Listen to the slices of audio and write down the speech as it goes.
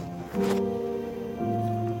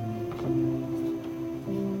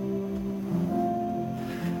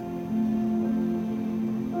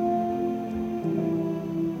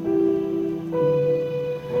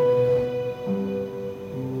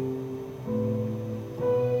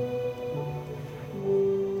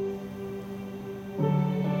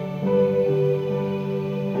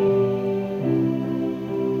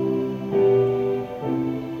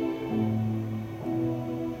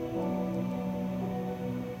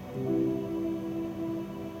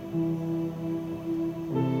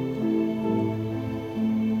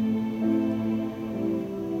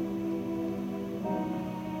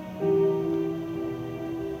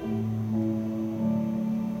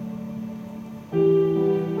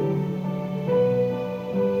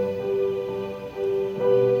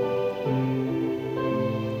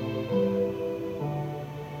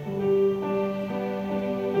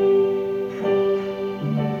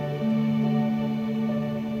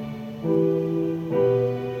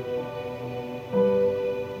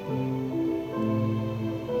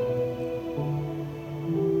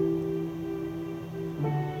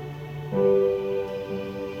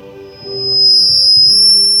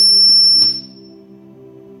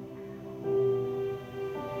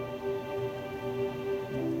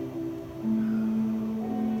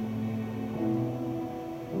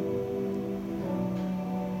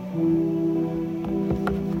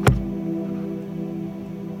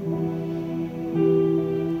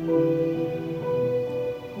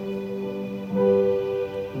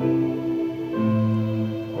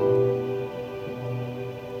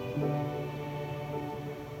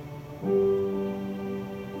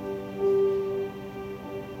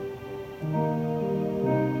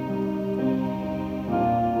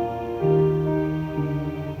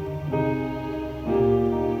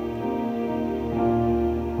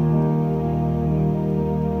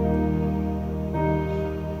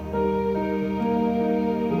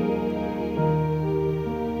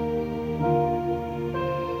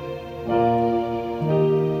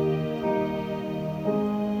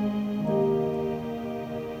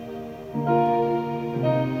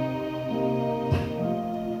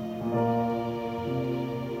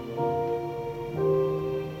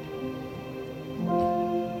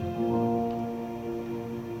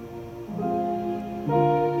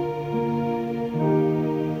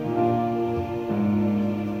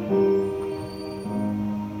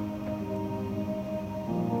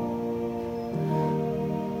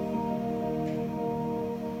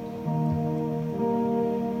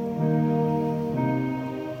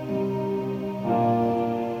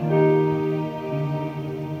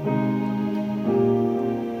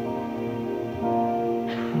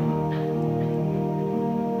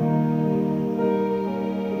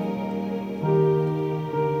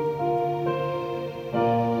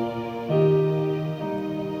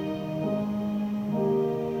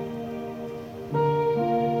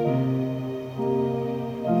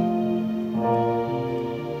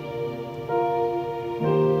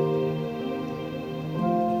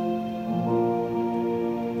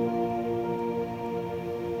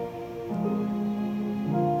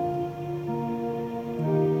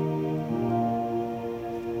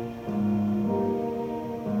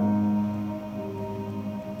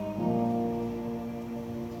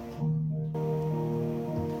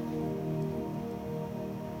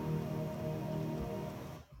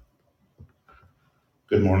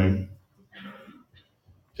Good morning.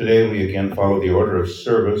 Today we again follow the order of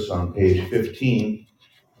service on page 15,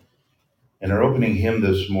 and our opening hymn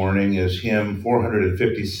this morning is hymn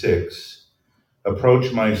 456,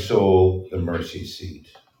 Approach My Soul, the Mercy Seat.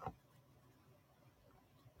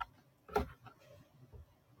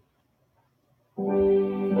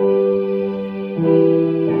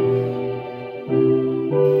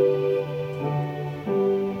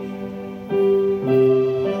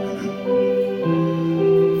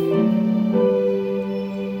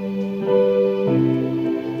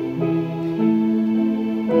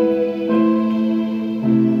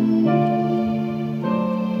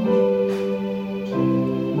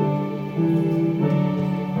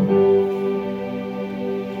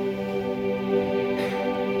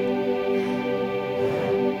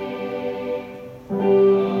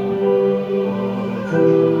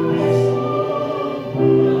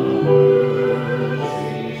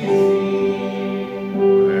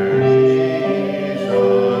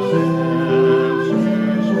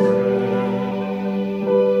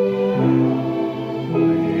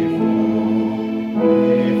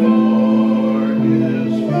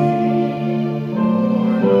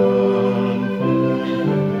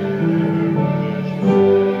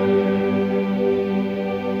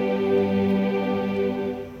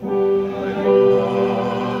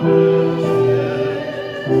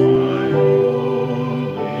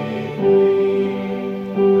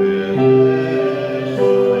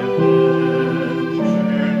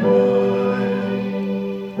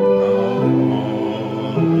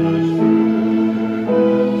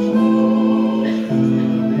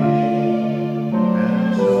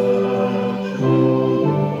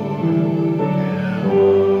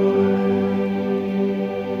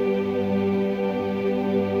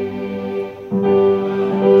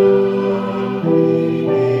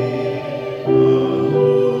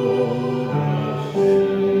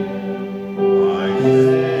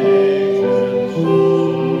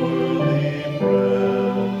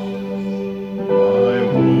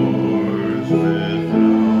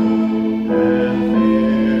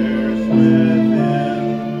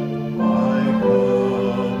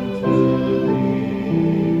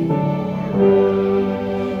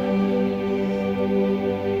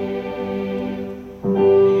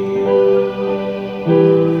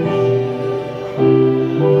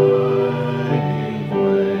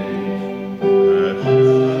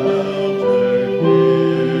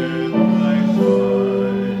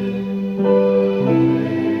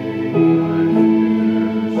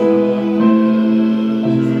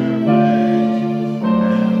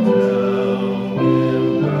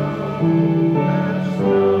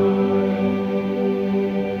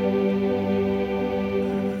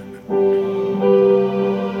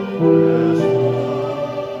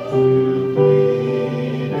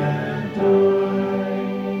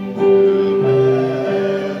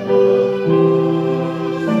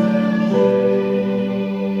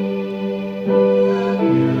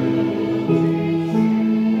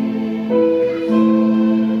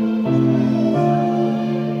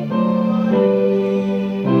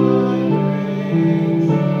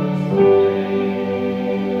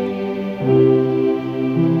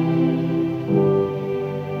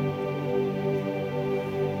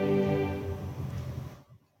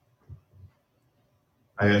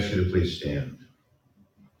 I ask you to please stand.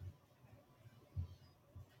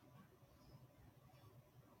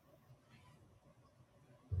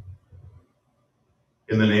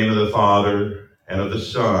 In the name of the Father, and of the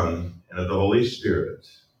Son, and of the Holy Spirit.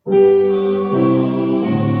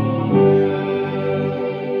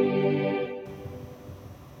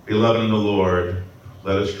 Beloved in the Lord,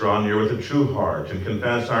 let us draw near with a true heart and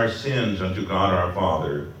confess our sins unto God our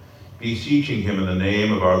Father, beseeching him in the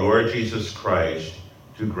name of our Lord Jesus Christ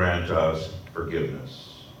to grant us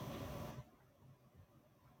forgiveness.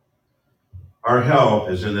 Our help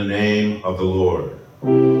is in the name of the Lord.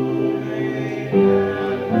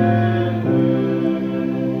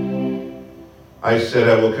 I said,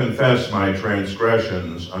 I will confess my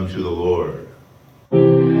transgressions unto the Lord.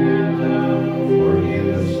 Forgive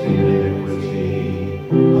us the iniquity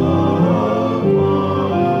of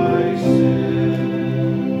my sin.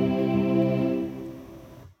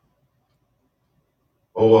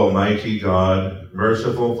 O Almighty God,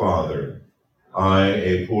 merciful Father, I,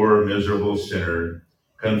 a poor, miserable sinner,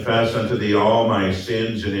 confess unto thee all my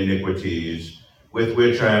sins and iniquities, with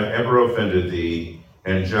which I have ever offended thee,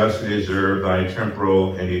 and justly deserve thy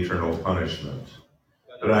temporal and eternal punishment.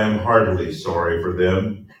 But I am heartily sorry for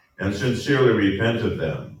them, and sincerely repent of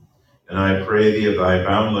them. And I pray thee of thy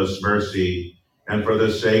boundless mercy, and for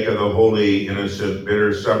the sake of the holy, innocent,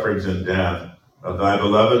 bitter sufferings and death of thy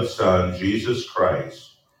beloved Son, Jesus Christ,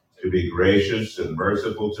 to be gracious and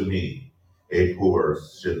merciful to me, a poor,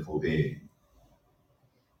 sinful being.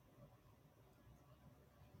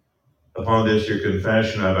 Upon this your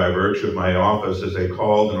confession, I, by virtue of my office as a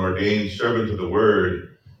called and ordained servant of the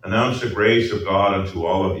word, announce the grace of God unto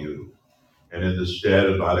all of you. And in the stead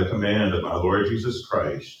and by the command of my Lord Jesus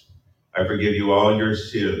Christ, I forgive you all your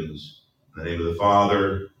sins, in the name of the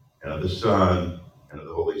Father, and of the Son, and of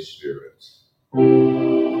the Holy Spirit.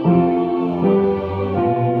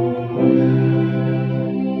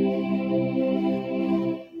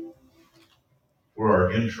 For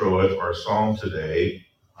our introit, our psalm today,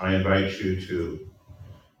 I invite you to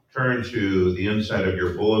turn to the inside of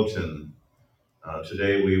your bulletin.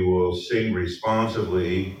 Today we will sing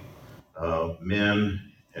responsively, men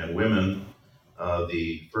and women,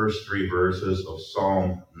 the first three verses of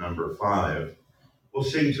Psalm number 5. We'll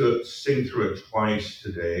sing through it twice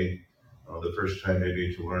today. The first time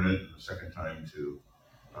maybe to learn it, and the second time to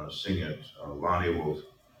sing it. Lonnie will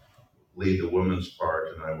lead the woman's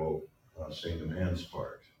part, and I will sing the man's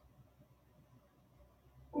part.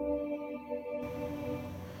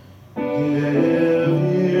 Give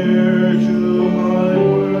ear to my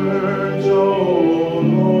words, O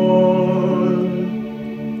Lord.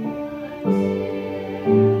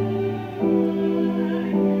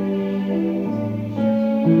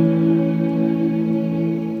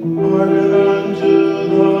 Hearken unto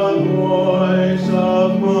the voice of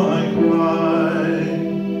my cry.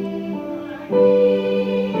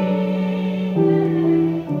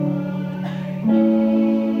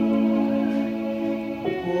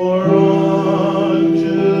 For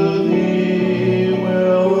unto thee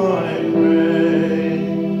will I pray.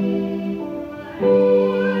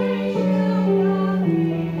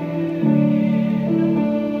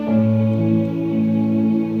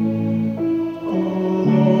 O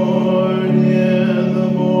Lord, in the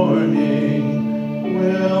morning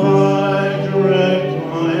will I direct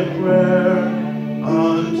my prayer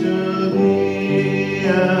unto thee,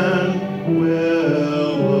 and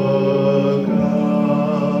will look up.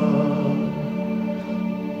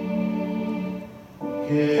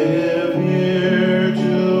 Give ear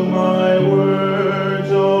to my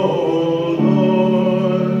words, O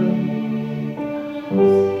Lord.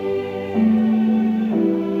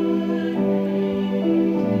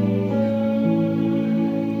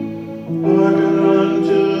 Hearken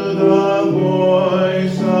unto the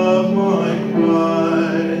voice of my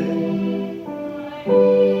cry.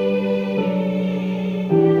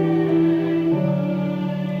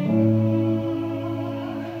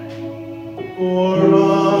 For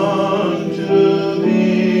unto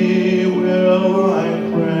thee will I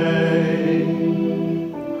pray.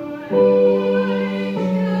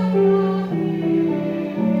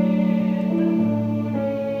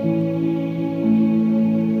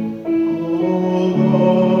 O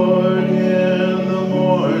Lord, in the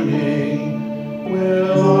morning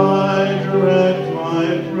will I direct my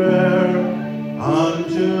prayer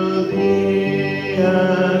unto thee,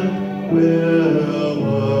 and will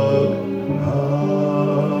look up.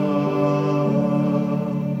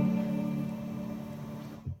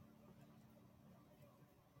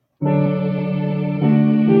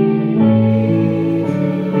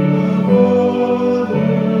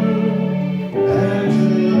 And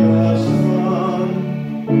to the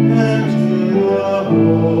Son,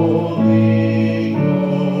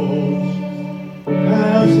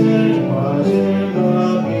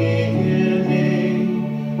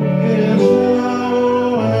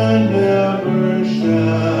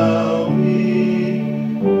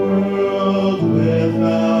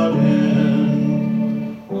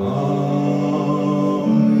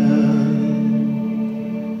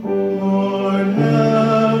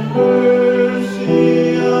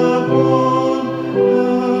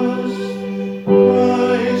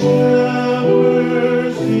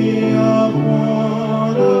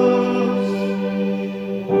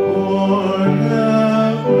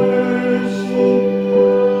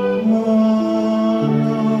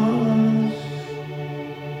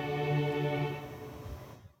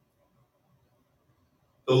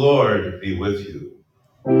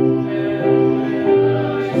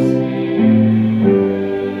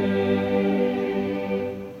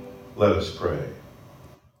 us pray.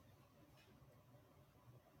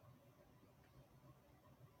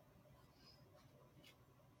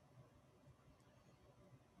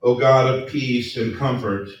 O God of peace and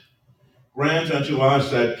comfort, grant unto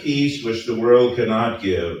us that peace which the world cannot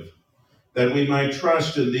give, that we might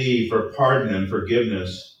trust in thee for pardon and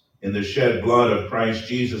forgiveness in the shed blood of Christ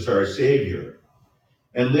Jesus our Savior,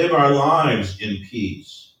 and live our lives in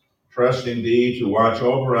peace, trusting thee to watch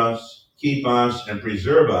over us, keep us, and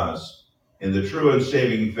preserve us in the true and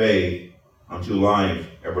saving faith unto life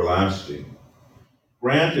everlasting.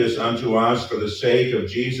 Grant this unto us for the sake of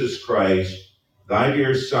Jesus Christ, thy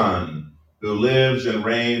dear Son, who lives and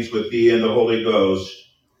reigns with thee in the Holy Ghost,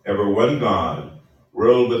 ever one God,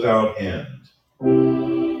 world without end.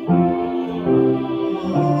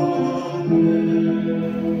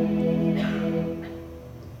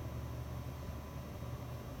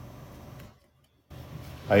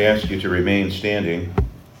 I ask you to remain standing.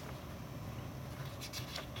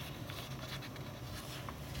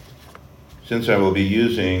 Since I will be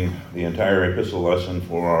using the entire epistle lesson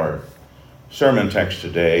for our sermon text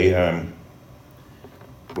today, I'm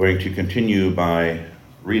going to continue by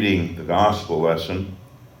reading the gospel lesson.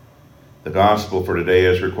 The gospel for today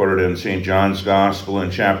is recorded in St. John's Gospel in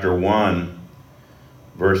chapter 1,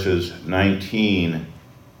 verses 19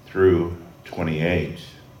 through 28.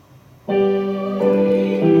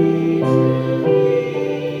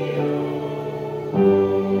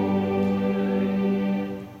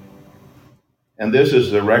 And this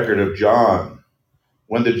is the record of John.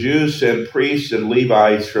 When the Jews sent priests and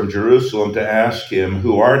Levites from Jerusalem to ask him,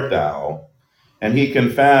 "Who art thou?" And he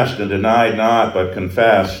confessed and denied not, but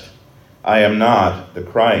confessed, "I am not the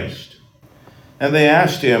Christ." And they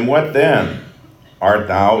asked him, "What then? Art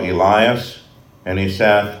thou Elias?" And he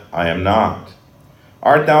saith, "I am not."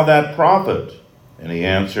 "Art thou that prophet?" And he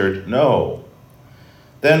answered, "No."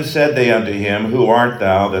 Then said they unto him, "Who art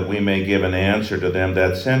thou, that we may give an answer to them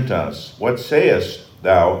that sent us? What sayest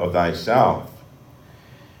thou of thyself?"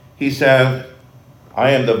 He said,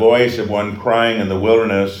 "I am the voice of one crying in the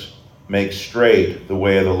wilderness, make straight the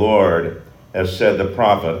way of the Lord, as said the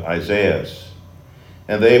prophet Isaiah."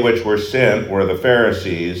 And they which were sent were the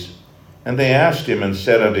Pharisees. And they asked him and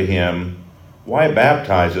said unto him, "Why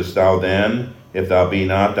baptizest thou then, if thou be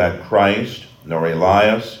not that Christ, nor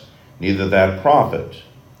Elias, neither that prophet?"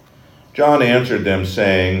 John answered them,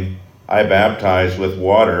 saying, "I baptize with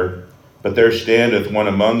water, but there standeth one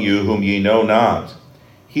among you whom ye know not.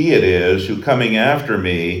 He it is who coming after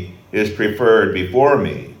me is preferred before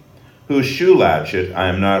me, whose shoe latchet I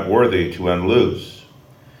am not worthy to unloose."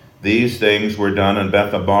 These things were done in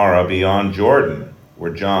Bethabara beyond Jordan,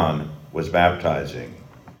 where John was baptizing.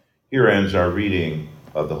 Here ends our reading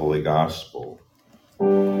of the Holy Gospel.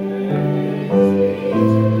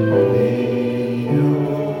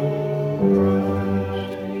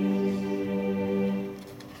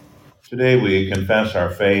 Today we confess our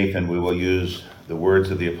faith, and we will use the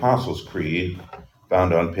words of the Apostles' Creed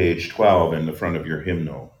found on page 12 in the front of your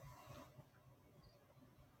hymnal.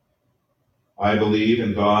 I believe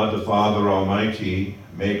in God the Father Almighty,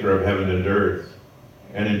 maker of heaven and earth,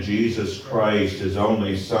 and in Jesus Christ, his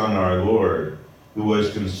only Son, our Lord, who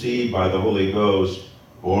was conceived by the Holy Ghost,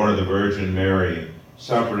 born of the Virgin Mary,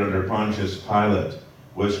 suffered under Pontius Pilate,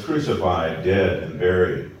 was crucified, dead, and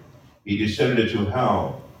buried. He descended into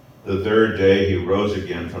hell. The third day he rose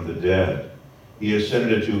again from the dead. He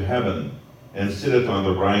ascended into heaven, and sitteth on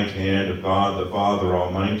the right hand of God the Father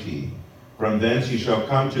Almighty. From thence he shall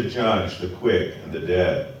come to judge the quick and the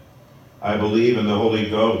dead. I believe in the Holy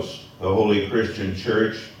Ghost, the holy Christian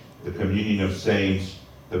Church, the communion of saints,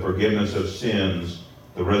 the forgiveness of sins,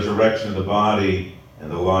 the resurrection of the body,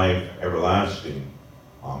 and the life everlasting.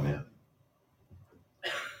 Amen.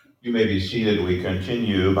 You may be seated. We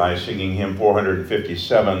continue by singing hymn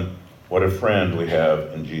 457, "What a Friend We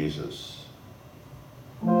Have in Jesus."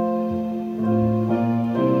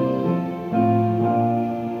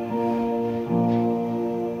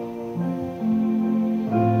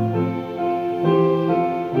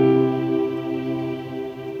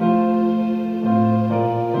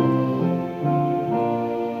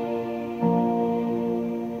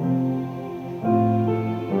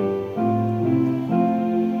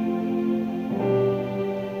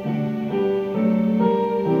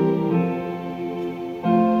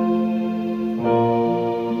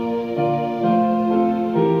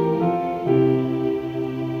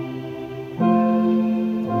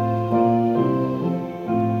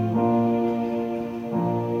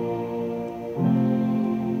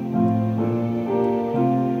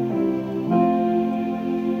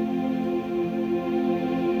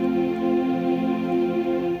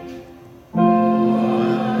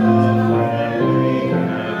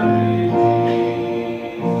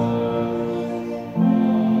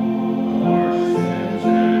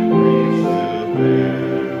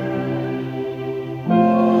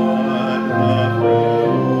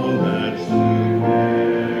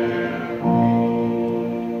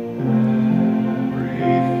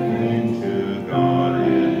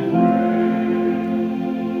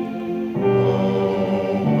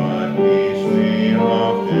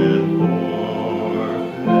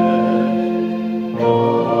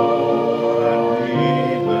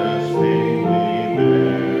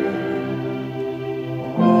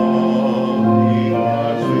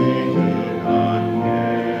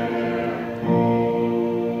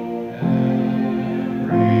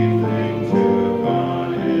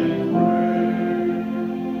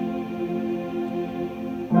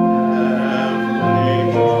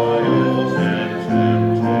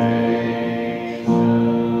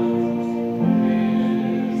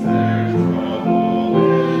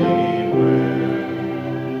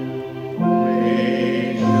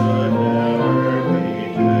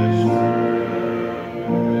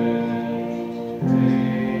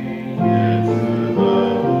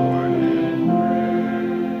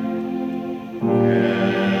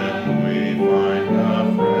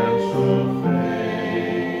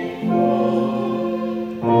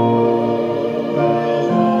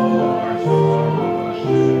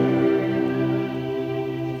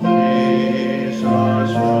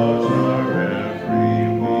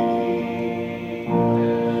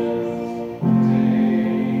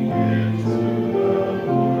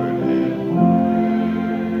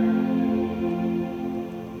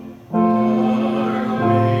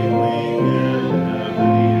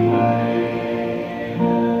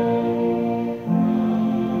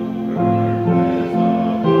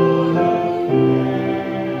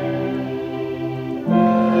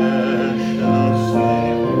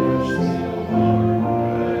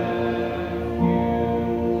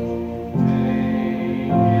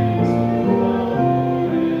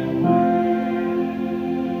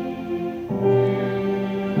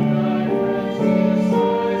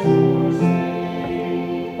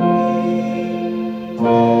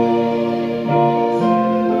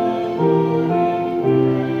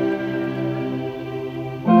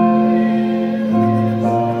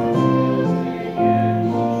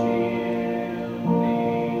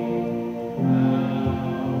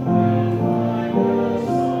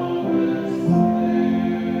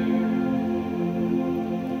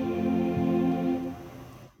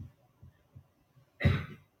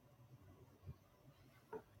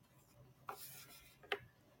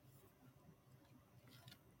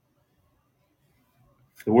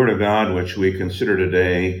 The Word of God, which we consider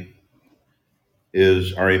today,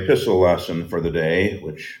 is our epistle lesson for the day,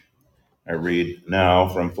 which I read now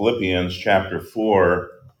from Philippians chapter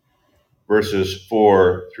 4, verses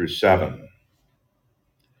 4 through 7.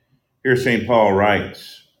 Here St. Paul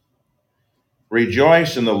writes,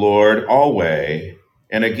 "Rejoice in the Lord always,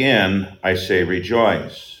 and again I say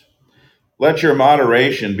rejoice. Let your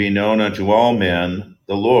moderation be known unto all men,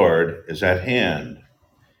 the Lord is at hand.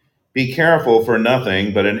 Be careful for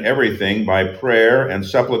nothing, but in everything by prayer and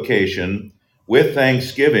supplication, with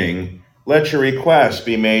thanksgiving, let your requests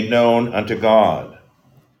be made known unto God.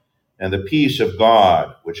 And the peace of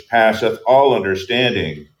God, which passeth all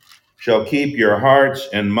understanding, shall keep your hearts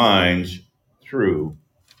and minds through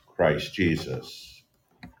Christ Jesus."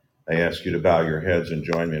 I ask you to bow your heads and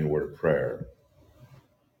join me in a word of prayer.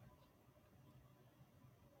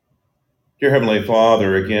 Dear Heavenly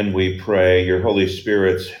Father, again we pray your Holy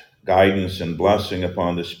Spirit's guidance and blessing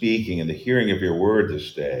upon the speaking and the hearing of your word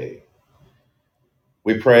this day.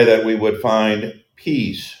 We pray that we would find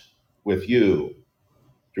peace with you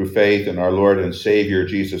through faith in our Lord and Savior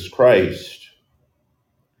Jesus Christ,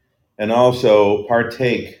 and also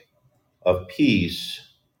partake of peace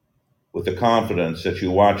with the confidence that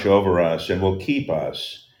you watch over us and will keep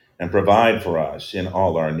us and provide for us in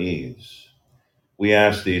all our needs. We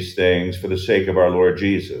ask these things for the sake of our Lord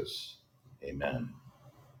Jesus. Amen.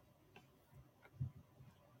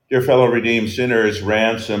 Dear fellow redeemed sinners,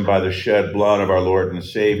 ransomed by the shed blood of our Lord and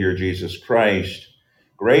Savior Jesus Christ,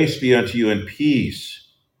 grace be unto you and peace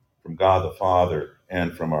from God the Father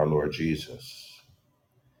and from our Lord Jesus.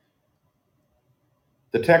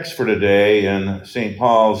 The text for today in St.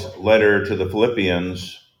 Paul's letter to the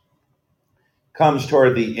Philippians comes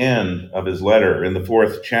toward the end of his letter in the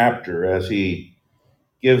 4th chapter as he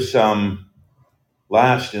gives some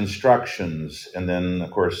last instructions, and then,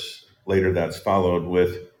 of course, later that's followed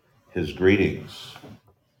with his greetings.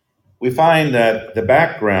 We find that the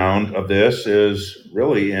background of this is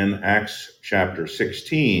really in Acts chapter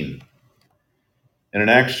 16. And in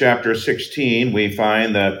Acts chapter 16, we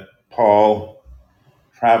find that Paul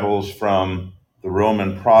travels from the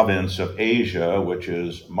Roman province of Asia, which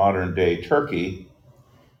is modern-day Turkey,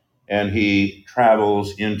 and he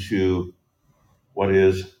travels into what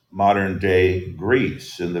is modern-day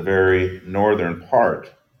Greece in the very northern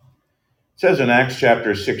part. It says in Acts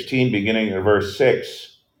chapter 16, beginning at verse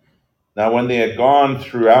 6, "Now when they had gone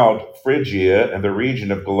throughout Phrygia and the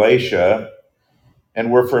region of Galatia, and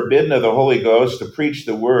were forbidden of the Holy Ghost to preach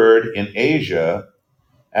the word in Asia,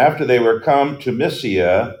 after they were come to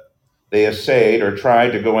Mysia, they essayed or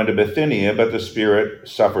tried to go into Bithynia, but the Spirit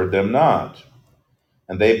suffered them not.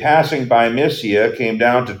 And they passing by Mysia came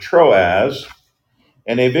down to Troas,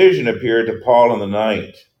 and a vision appeared to Paul in the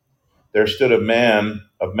night. There stood a man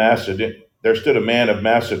of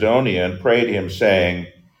Macedonia and prayed him, saying,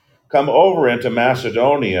 Come over into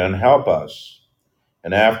Macedonia and help us.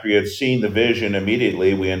 And after he had seen the vision,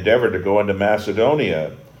 immediately we endeavored to go into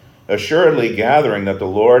Macedonia, assuredly gathering that the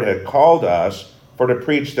Lord had called us for to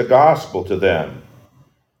preach the gospel to them.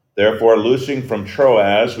 Therefore, loosing from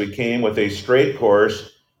Troas, we came with a straight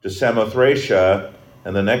course to Samothracia,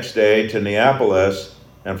 and the next day to Neapolis,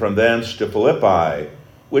 and from thence to Philippi,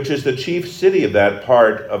 which is the chief city of that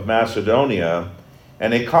part of Macedonia,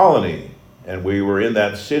 and a colony, and we were in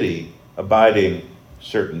that city, abiding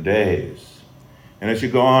certain days." And as you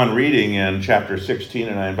go on reading in chapter 16,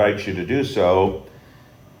 and I invite you to do so,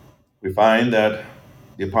 we find that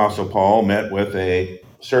the Apostle Paul met with a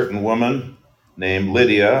certain woman named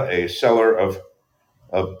Lydia, a seller of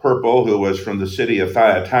purple, who was from the city of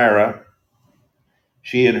Thyatira.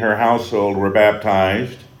 She and her household were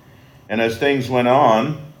baptized. And as things went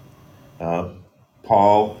on,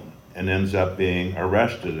 Paul ends up being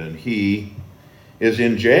arrested, and he is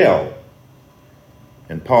in jail.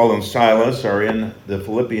 And Paul and Silas are in the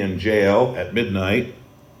Philippian jail at midnight,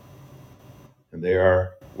 and they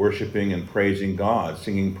are worshiping and praising God,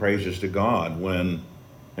 singing praises to God, when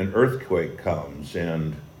an earthquake comes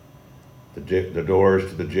and the doors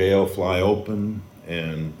to the jail fly open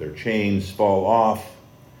and their chains fall off,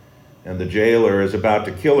 and the jailer is about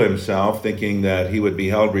to kill himself, thinking that he would be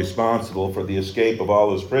held responsible for the escape of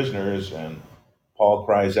all his prisoners. And Paul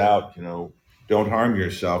cries out, don't harm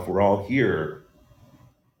yourself, we're all here.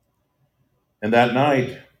 And that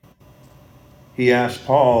night, he asks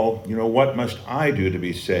Paul, what must I do to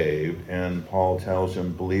be saved? And Paul tells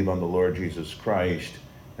him, believe on the Lord Jesus Christ,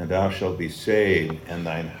 and thou shalt be saved and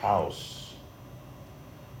thine house.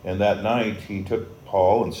 And that night, he took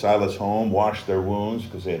Paul and Silas home, washed their wounds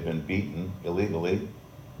because they had been beaten illegally.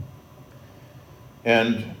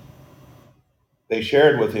 And They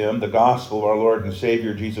shared with him the gospel of our Lord and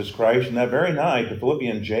Savior Jesus Christ, and that very night the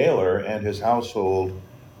Philippian jailer and his household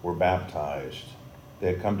were baptized. They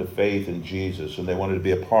had come to faith in Jesus, and they wanted to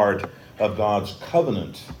be a part of God's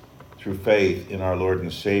covenant through faith in our Lord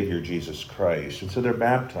and Savior Jesus Christ. And so they're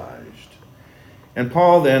baptized. And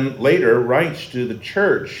Paul then later writes to the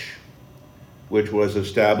church, which was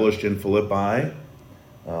established in Philippi,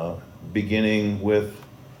 beginning with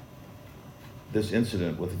this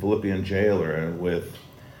incident with the Philippian jailer and with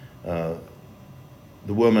the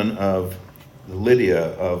woman of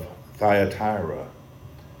Lydia of Thyatira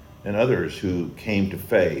and others who came to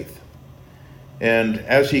faith. And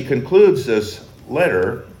as he concludes this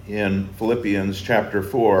letter in Philippians chapter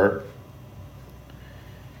 4,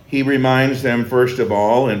 he reminds them, first of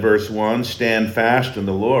all, in verse 1, stand fast in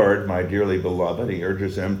the Lord, my dearly beloved. He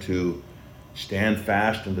urges them to stand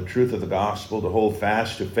fast in the truth of the gospel, to hold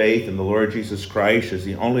fast to faith in the Lord Jesus Christ as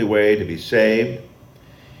the only way to be saved.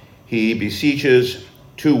 He beseeches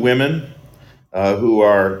two women who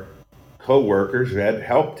are co-workers who had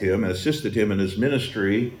helped him and assisted him in his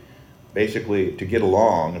ministry, basically to get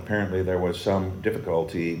along. Apparently there was some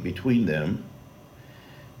difficulty between them.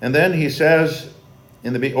 And then he says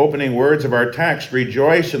in the opening words of our text,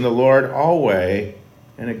 rejoice in the Lord always.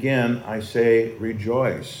 And again, I say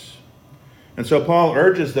rejoice. And so Paul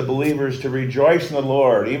urges the believers to rejoice in the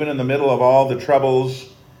Lord, even in the middle of all the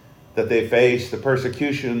troubles that they faced, the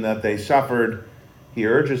persecution that they suffered. He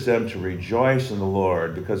urges them to rejoice in the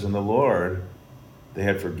Lord, because in the Lord they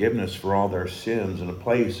had forgiveness for all their sins and a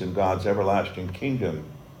place in God's everlasting kingdom.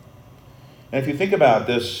 And if you think about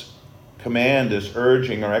this command, this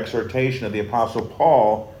urging or exhortation of the Apostle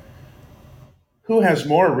Paul, who has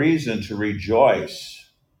more reason to rejoice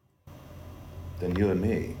than you and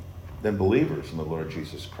me, than believers in the Lord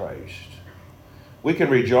Jesus Christ? We can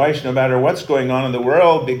rejoice no matter what's going on in the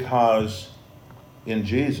world, because in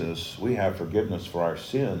Jesus we have forgiveness for our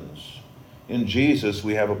sins. In Jesus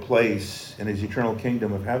we have a place in his eternal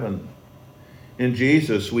kingdom of heaven. In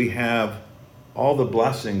Jesus we have all the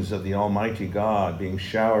blessings of the Almighty God being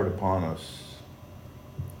showered upon us.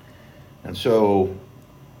 And so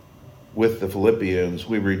with the Philippians,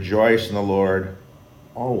 we rejoice in the Lord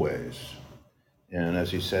always. And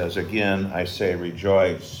as he says, again, I say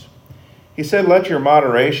rejoice. He said, let your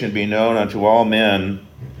moderation be known unto all men.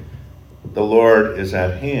 The Lord is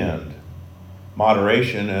at hand.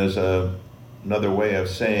 Moderation is another way of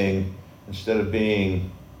saying, instead of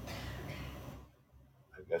being,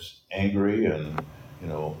 I guess, angry and,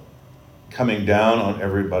 coming down on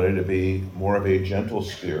everybody, to be more of a gentle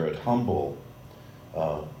spirit, humble,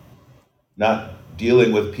 not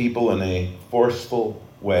dealing with people in a forceful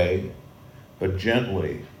way, but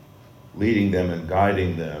gently leading them and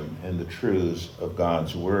guiding them in the truths of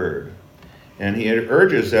God's word. And he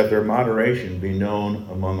urges that their moderation be known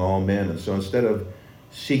among all men. And so instead of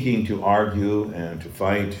seeking to argue and to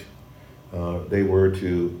fight, they were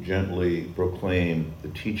to gently proclaim the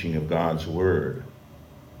teaching of God's word.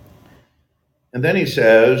 And then he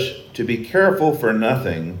says to be careful for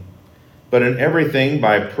nothing, but in everything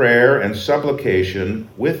by prayer and supplication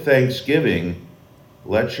with thanksgiving,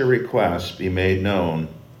 let your requests be made known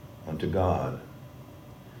unto God.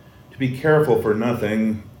 To be careful for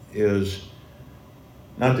nothing is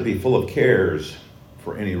not to be full of cares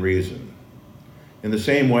for any reason. In the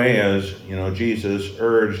same way as, Jesus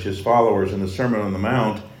urged his followers in the Sermon on the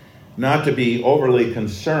Mount not to be overly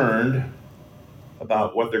concerned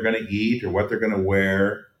about what they're going to eat or what they're going to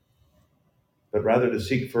wear, but rather to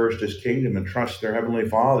seek first his kingdom and trust their heavenly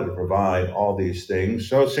Father to provide all these things.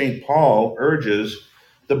 So St. Paul urges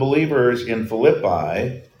the believers in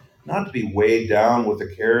Philippi not to be weighed down with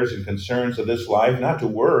the cares and concerns of this life, not to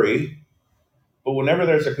worry, but whenever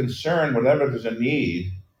there's a concern, whenever there's a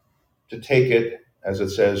need, to take it, as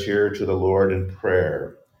it says here, to the Lord in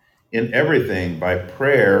prayer. In everything, by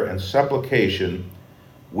prayer and supplication,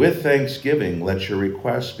 with thanksgiving, let your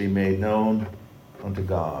requests be made known unto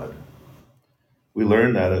God. We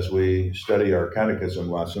learn that as we study our catechism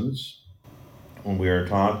lessons, when we are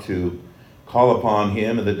taught to call upon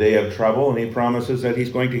him in the day of trouble, and he promises that he's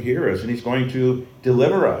going to hear us and he's going to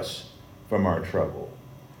deliver us from our trouble.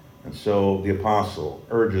 And so the apostle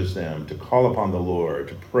urges them to call upon the Lord,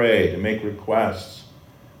 to pray, to make requests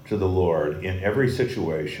to the Lord in every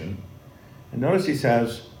situation. And notice he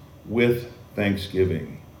says, with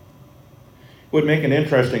thanksgiving. It would make an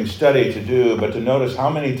interesting study to do, but to notice how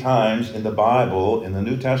many times in the Bible, in the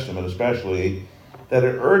New Testament especially, that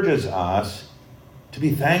it urges us to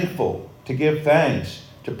be thankful, to give thanks,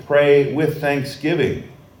 to pray with thanksgiving.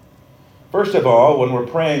 First of all, when we're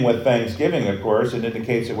praying with thanksgiving, of course, it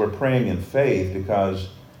indicates that we're praying in faith, because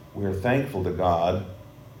we're thankful to God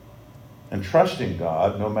and trusting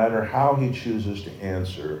God no matter how he chooses to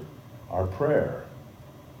answer our prayer.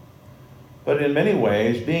 But in many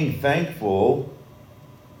ways, being thankful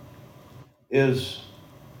is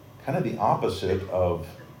kind of the opposite of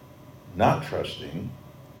not trusting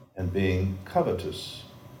and being covetous.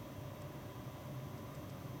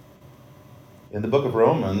 In the book of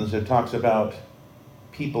Romans, it talks about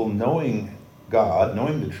people knowing God,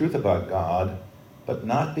 knowing the truth about God, but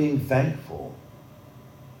not being thankful.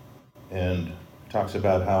 And talks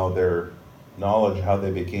about how their knowledge, how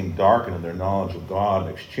they became darkened in their knowledge of God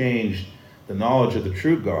and exchanged the knowledge of the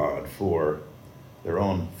true God for their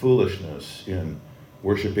own foolishness in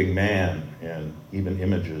worshiping man and even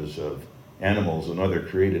images of animals and other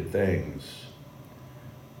created things.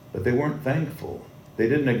 But they weren't thankful. They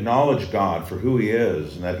didn't acknowledge God for who he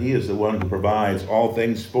is, and that he is the one who provides all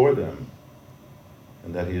things for them,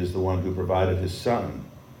 and that he is the one who provided his Son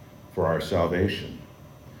for our salvation.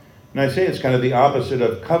 And I say it's kind of the opposite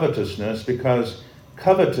of covetousness, because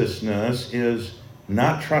covetousness is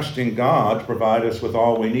not trusting God to provide us with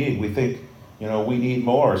all we need. We think, we need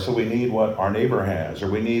more, so we need what our neighbor has, or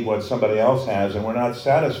we need what somebody else has, and we're not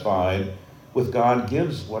satisfied with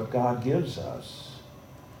what God gives us.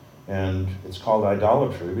 And it's called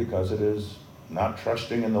idolatry because it is not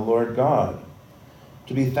trusting in the Lord God.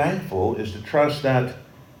 To be thankful is to trust that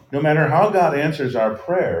no matter how God answers our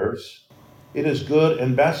prayers, it is good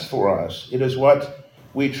and best for us. It is what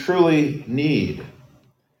we truly need.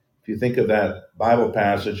 If you think of that Bible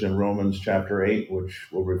passage in Romans chapter 8, which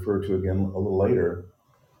we'll refer to again a little later,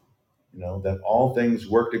 that all things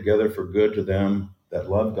work together for good to them that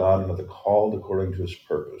love God and are called according to his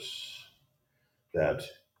purpose. That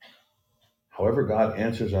however God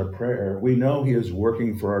answers our prayer, we know he is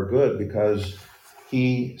working for our good because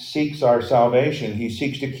he seeks our salvation. He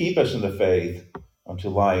seeks to keep us in the faith unto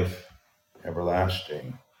life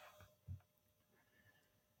everlasting.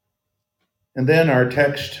 And then our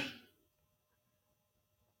text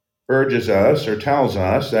urges us or tells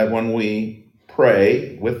us that when we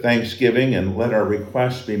pray with thanksgiving and let our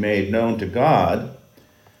requests be made known to God,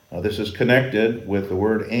 this is connected with the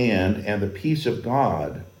word and the peace of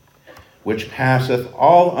God, which passeth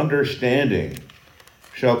all understanding,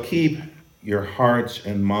 shall keep your hearts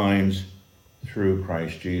and minds through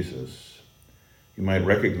Christ Jesus. You might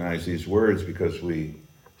recognize these words because we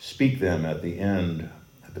speak them at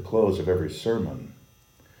the close of every sermon.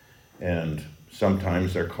 And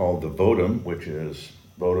sometimes they're called the votum,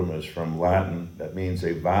 votum is from Latin, that means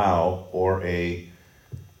a vow or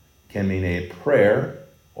can mean a prayer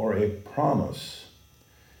or a promise.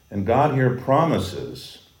 And God here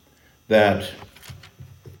promises that,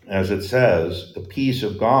 as it says, the peace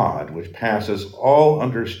of God, which passes all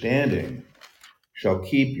understanding, shall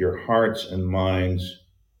keep your hearts and minds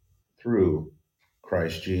through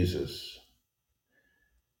Christ Jesus.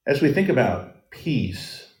 As we think about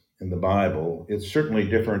peace in the Bible, it's certainly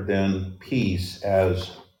different than peace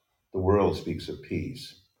as the world speaks of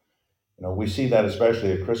peace. We see that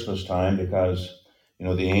especially at Christmas time because,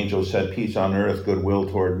 the angel said peace on earth, goodwill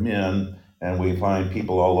toward men, and we find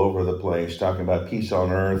people all over the place talking about peace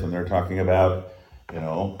on earth, and they're talking about, a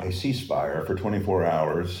ceasefire for 24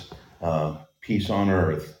 hours, peace on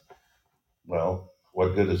earth. Well,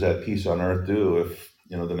 what good does that peace on earth do if,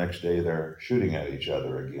 the next day they're shooting at each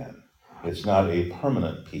other again? It's not a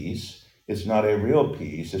permanent peace. It's not a real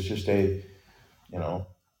peace. It's just as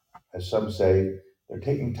some say, they're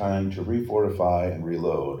taking time to refortify and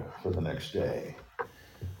reload for the next day.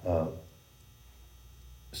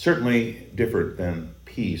 Certainly different than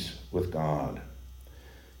peace with God.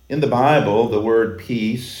 In the Bible, the word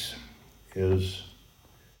peace is,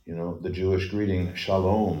 the Jewish greeting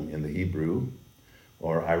shalom in the Hebrew,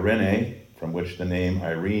 or irene, from which the name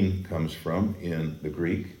Irene comes from in the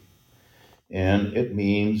Greek. And it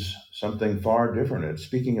means something far different. It's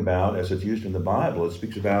speaking about, as it's used in the Bible, it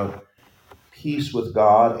speaks about peace with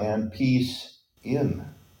God and peace in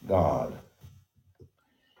God.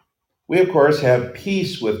 We, of course, have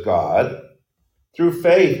peace with God through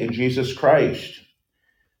faith in Jesus Christ.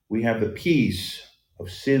 We have the peace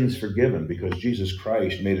of sins forgiven because Jesus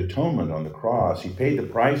Christ made atonement on the cross. He paid the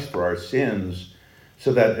price for our sins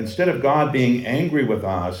so that instead of God being angry with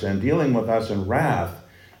us and dealing with us in wrath,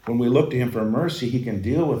 when we look to him for mercy, he can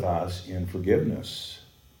deal with us in forgiveness.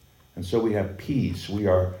 And so we have peace. We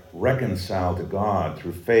are reconciled to God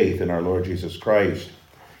through faith in our Lord Jesus Christ.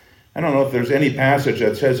 I don't know if there's any passage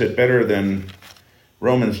that says it better than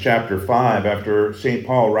Romans chapter 5, after St.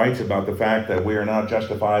 Paul writes about the fact that we are not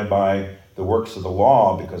justified by the works of the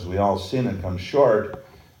law because we all sin and come short,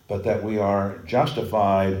 but that we are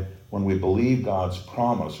justified when we believe God's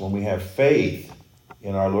promise, when we have faith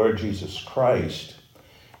in our Lord Jesus Christ.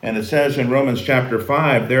 And it says in Romans chapter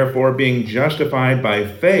 5, therefore, being justified by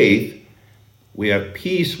faith, we have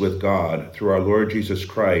peace with God through our Lord Jesus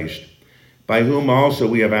Christ, by whom also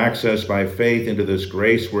we have access by faith into this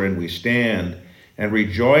grace wherein we stand, and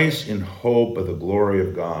rejoice in hope of the glory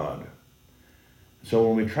of God. So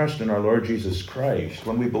when we trust in our Lord Jesus Christ,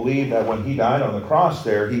 when we believe that when he died on the cross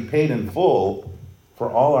there, he paid in full for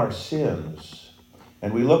all our sins,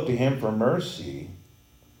 and we look to him for mercy,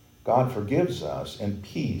 God forgives us, and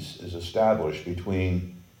peace is established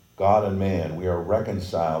between God and man. We are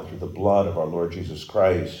reconciled through the blood of our Lord Jesus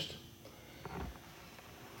Christ.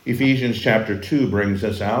 Ephesians chapter 2 brings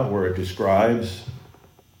us out where it describes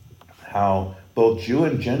how both Jew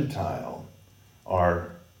and Gentile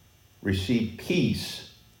receive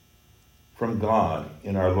peace from God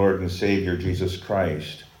in our Lord and Savior Jesus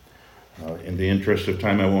Christ. In the interest of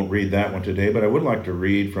time, I won't read that one today, but I would like to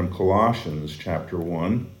read from Colossians chapter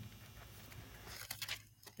 1.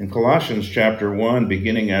 In Colossians chapter 1,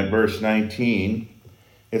 beginning at verse 19,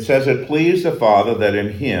 it says, it pleased the Father that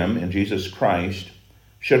in him, in Jesus Christ,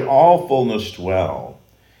 should all fullness dwell,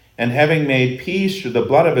 and having made peace through the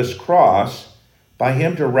blood of his cross, by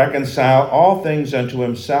him to reconcile all things unto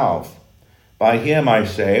himself. By him, I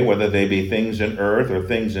say, whether they be things in earth or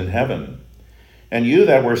things in heaven. And you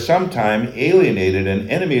that were sometime alienated and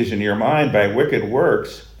enemies in your mind by wicked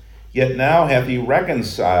works, yet now hath he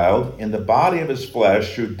reconciled in the body of his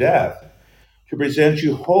flesh through death, to present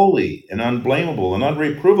you holy and unblameable and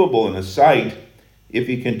unreprovable in his sight, if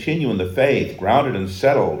ye continue in the faith, grounded and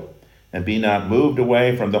settled, and be not moved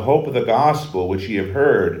away from the hope of the gospel which ye have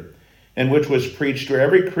heard, and which was preached to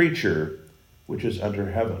every creature which is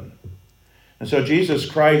under heaven. And so Jesus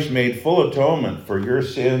Christ made full atonement for your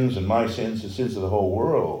sins and my sins, the sins of the whole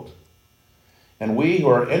world. And we who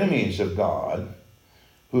are enemies of God,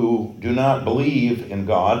 who do not believe in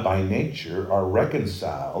God by nature, are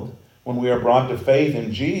reconciled when we are brought to faith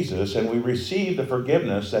in Jesus and we receive the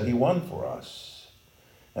forgiveness that he won for us.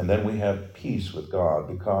 And then we have peace with God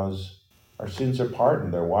because our sins are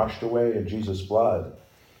pardoned. They're washed away in Jesus' blood.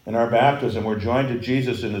 In our baptism, we're joined to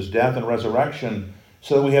Jesus in his death and resurrection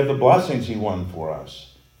so that we have the blessings he won for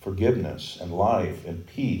us, forgiveness and life and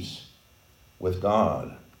peace with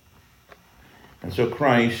God. And so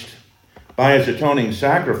Christ, by his atoning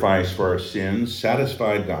sacrifice for our sins,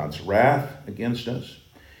 satisfied God's wrath against us.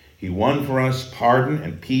 He won for us pardon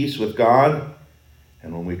and peace with God.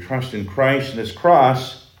 And when we trust in Christ and his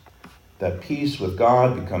cross, that peace with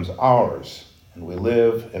God becomes ours. And we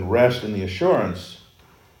live and rest in the assurance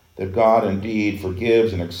that God indeed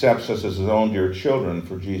forgives and accepts us as his own dear children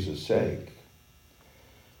for Jesus' sake.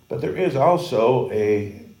 But there is also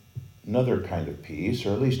another kind of peace,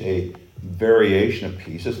 or at least a variation of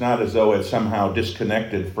peace. It's not as though it's somehow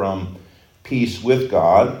disconnected from peace with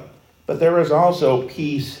God, but there is also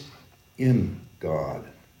peace in God.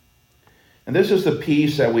 And this is the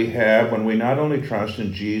peace that we have when we not only trust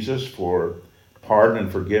in Jesus for pardon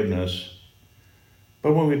and forgiveness,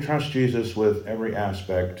 but when we trust Jesus with every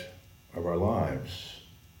aspect of our lives.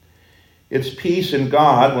 It's peace in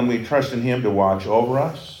God when we trust in him to watch over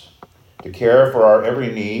us, to care for our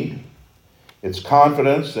every need. It's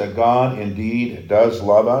confidence that God indeed does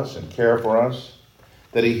love us and care for us,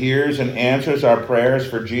 that he hears and answers our prayers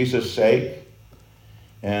for Jesus' sake.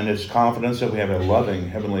 And it's confidence that we have a loving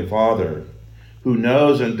Heavenly Father who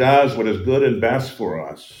knows and does what is good and best for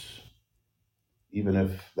us, even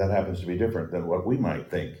if that happens to be different than what we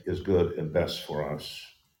might think is good and best for us.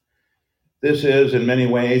 This is, in many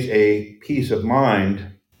ways, a peace of mind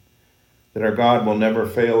that our God will never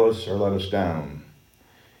fail us or let us down.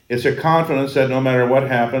 It's a confidence that no matter what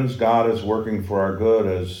happens, God is working for our good,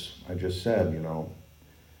 as I just said,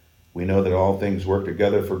 We know that all things work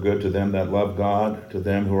together for good to them that love God, to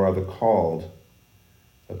them who are the called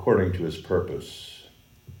according to his purpose.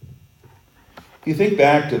 If you think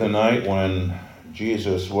back to the night when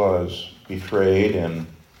Jesus was betrayed and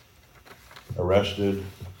arrested,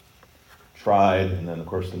 tried, and then, of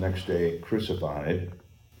course, the next day crucified,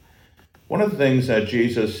 one of the things that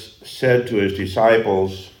Jesus said to his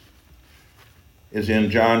disciples is in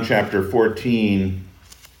John chapter 14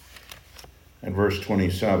 and verse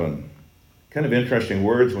 27. Kind of interesting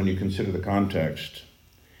words when you consider the context.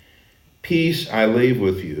 Peace I leave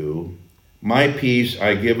with you, my peace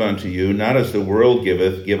I give unto you, not as the world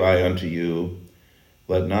giveth, give I unto you.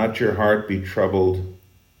 Let not your heart be troubled,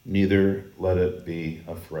 neither let it be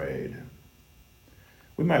afraid.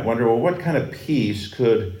 We might wonder, well, what kind of peace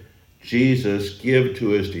could Jesus give to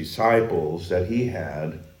his disciples that he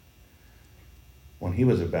had when he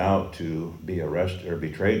was about to be arrested or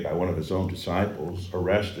betrayed by one of his own disciples,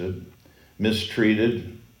 arrested,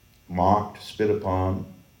 mistreated, mocked, spit upon,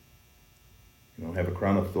 have a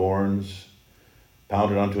crown of thorns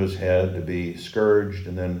pounded onto his head, to be scourged,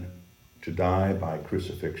 and then to die by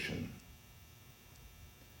crucifixion.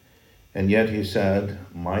 And yet he said,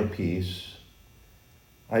 "My peace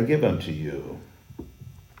I give unto you."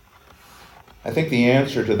 I think the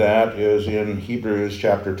answer to that is in Hebrews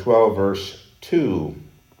chapter 12, verse 2.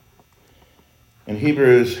 In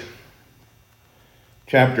Hebrews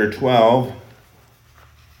chapter 12,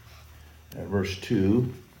 verse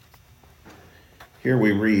 2, here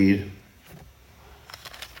we read,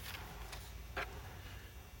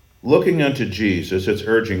 "Looking unto Jesus," it's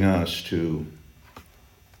urging us to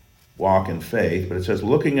walk in faith, but it says,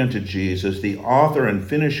 "Looking unto Jesus, the author and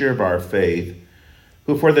finisher of our faith,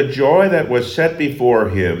 who for the joy that was set before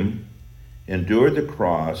him endured the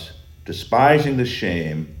cross, despising the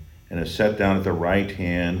shame, and is set down at the right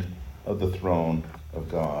hand of the throne of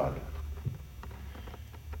God."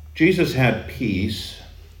 Jesus had peace,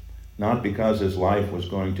 not because his life was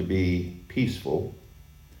going to be peaceful,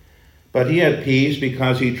 but he had peace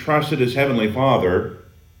because he trusted his heavenly Father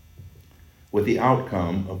with the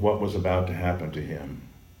outcome of what was about to happen to him.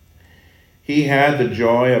 He had the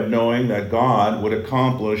joy of knowing that God would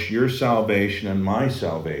accomplish your salvation and my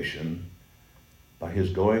salvation by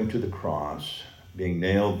his going to the cross, being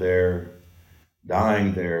nailed there,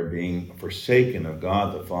 dying there, being forsaken of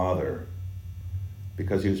God the Father,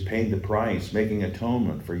 because he was paying the price, making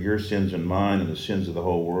atonement for your sins and mine and the sins of the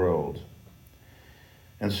whole world.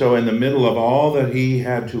 And so in the middle of all that he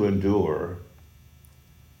had to endure,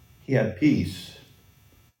 he had peace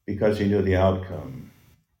because he knew the outcome.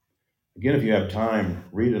 Again, if you have time,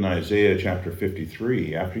 read in Isaiah chapter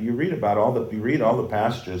 53. After you read all the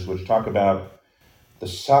passages which talk about the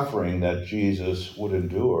suffering that Jesus would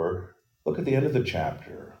endure, look at the end of the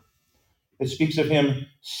chapter. It speaks of him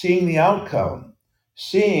seeing the outcome,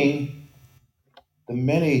 seeing the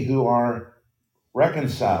many who are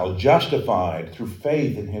reconciled, justified through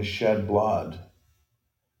faith in his shed blood.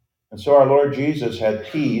 And so our Lord Jesus had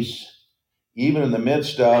peace even in the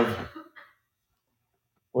midst of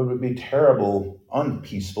what would be terrible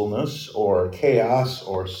unpeacefulness or chaos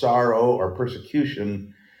or sorrow or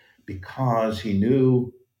persecution, because he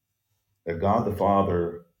knew that God the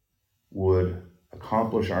Father would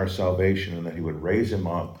accomplish our salvation and that he would raise him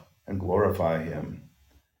up and glorify him.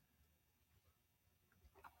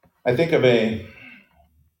 I think of a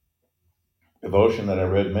devotion that I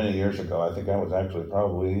read many years ago. I think I was actually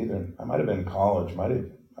I might have been in college,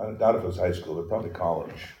 I doubt if it was high school, but probably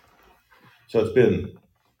college. So it's been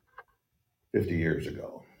 50 years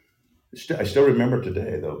ago. I still remember it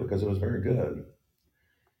today, though, because it was very good.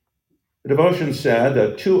 The devotion said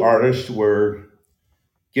that two artists were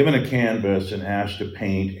given a canvas and asked to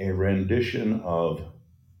paint a rendition of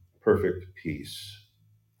perfect peace.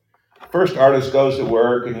 First artist goes to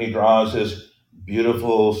work and he draws this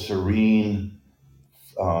beautiful, serene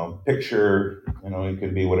picture. It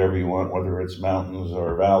could be whatever you want, whether it's mountains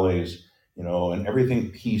or valleys, and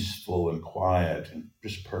everything peaceful and quiet and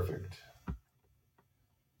just perfect.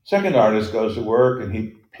 Second artist goes to work and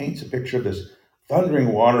he paints a picture of this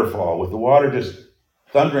thundering waterfall with the water just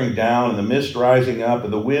thundering down and the mist rising up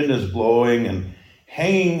and the wind is blowing, and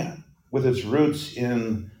hanging with its roots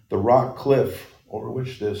in the rock cliff over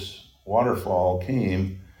which this waterfall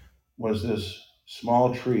came was this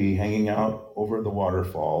small tree hanging out over the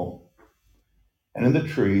waterfall. And in the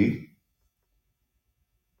tree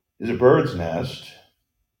is a bird's nest,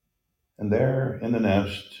 and there in the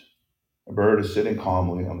nest, a bird is sitting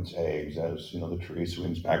calmly on its eggs as the tree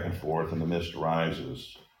swings back and forth and the mist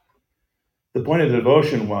rises. The point of the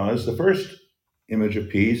devotion was the first image of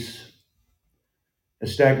peace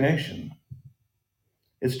is stagnation.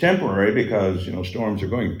 It's temporary because storms are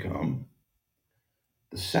going to come.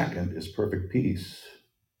 The second is perfect peace.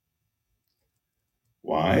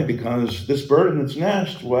 Why? Because this bird in its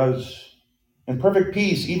nest was in perfect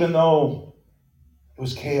peace, even though it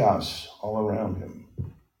was chaos all around him.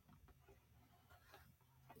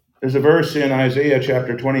 There's a verse in Isaiah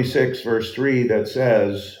chapter 26, verse 3 that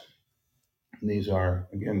says, and these are,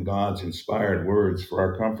 again, God's inspired words for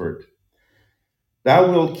our comfort,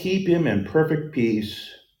 "Thou wilt keep him in perfect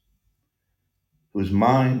peace, whose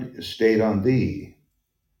mind is stayed on thee,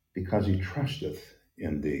 because he trusteth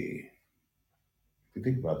in thee." If you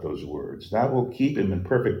think about those words, "Thou wilt keep him in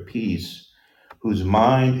perfect peace, whose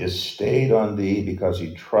mind is stayed on thee, because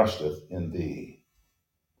he trusteth in thee."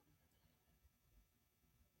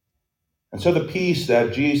 And so the peace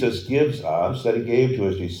that Jesus gives us, that he gave to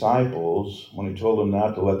his disciples when he told them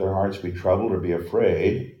not to let their hearts be troubled or be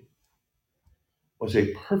afraid, was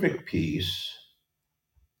a perfect peace,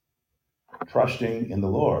 trusting in the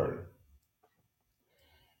Lord.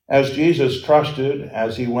 As Jesus trusted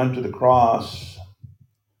as he went to the cross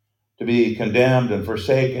to be condemned and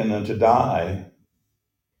forsaken and to die,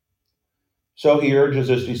 so he urges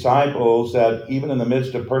his disciples that even in the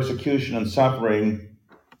midst of persecution and suffering,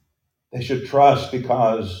 they should trust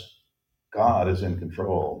because God is in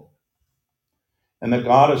control. And that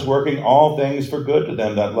God is working all things for good to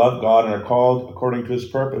them that love God and are called according to his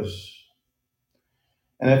purpose.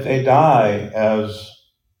 And if they die, as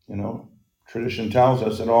tradition tells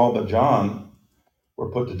us that all but John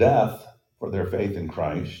were put to death for their faith in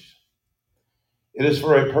Christ, it is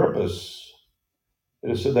for a purpose.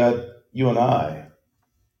 It is so that you and I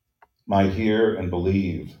might hear and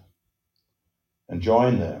believe and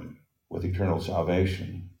join them with eternal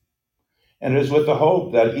salvation. And it is with the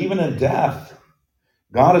hope that even in death,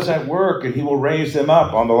 God is at work and he will raise them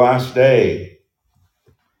up on the last day.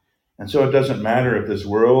 And so it doesn't matter if this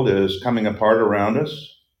world is coming apart around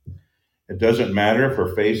us. It doesn't matter if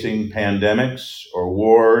we're facing pandemics or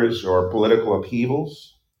wars or political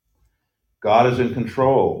upheavals. God is in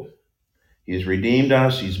control. He's redeemed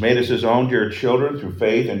us. He's made us his own dear children through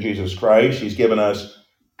faith in Jesus Christ. He's given us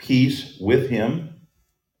peace with him.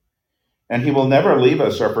 And he will never leave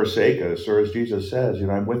us or forsake us. Or as Jesus says,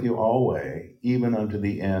 I'm with you always, even unto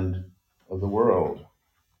the end of the world.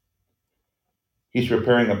 He's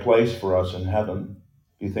preparing a place for us in heaven.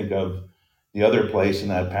 If you think of the other place in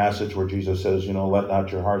that passage where Jesus says, let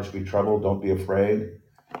not your hearts be troubled, don't be afraid.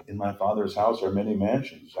 In my Father's house are many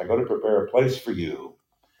mansions. I go to prepare a place for you.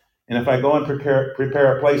 And if I go and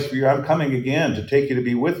prepare a place for you, I'm coming again to take you to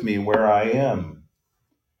be with me where I am.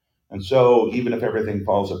 And so even if everything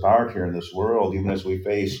falls apart here in this world, even as we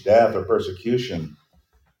face death or persecution,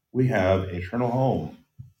 we have eternal home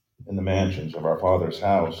in the mansions of our Father's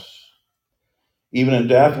house. Even in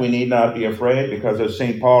death, we need not be afraid because as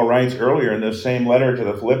St. Paul writes earlier in this same letter to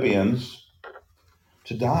the Philippians,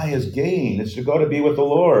 to die is gain. It's to go to be with the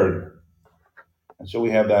Lord. And so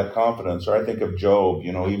we have that confidence. Or I think of Job,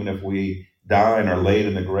 even if we die and are laid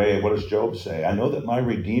in the grave, what does Job say? I know that my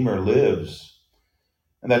Redeemer lives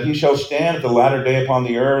and that he shall stand at the latter day upon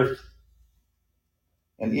the earth.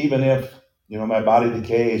 And even if, my body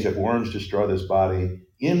decays, if worms destroy this body,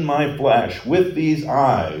 in my flesh, with these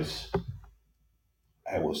eyes,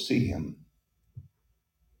 I will see him.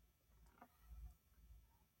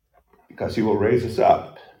 Because he will raise us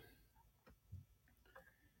up.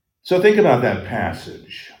 So think about that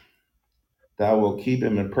passage. Thou wilt keep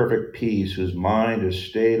him in perfect peace, whose mind is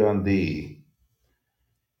stayed on thee.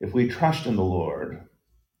 If we trust in the Lord,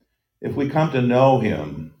 if we come to know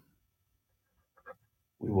him,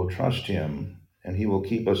 we will trust him, and he will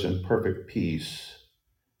keep us in perfect peace,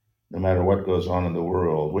 no matter what goes on in the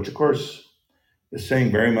world, which, of course, is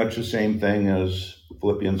saying very much the same thing as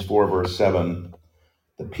Philippians 4, verse 7.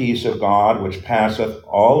 The peace of God, which passeth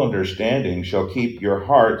all understanding, shall keep your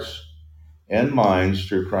hearts and minds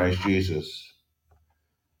through Christ Jesus.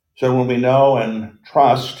 So when we know and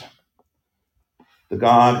trust the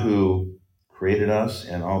God who created us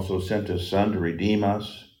and also sent his Son to redeem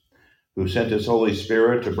us, who sent his Holy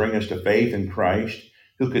Spirit to bring us to faith in Christ,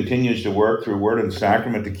 who continues to work through word and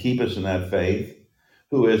sacrament to keep us in that faith,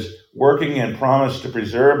 who is working and promised to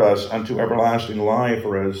preserve us unto everlasting life,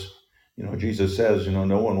 or as Jesus says,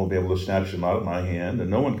 no one will be able to snatch them out of my hand,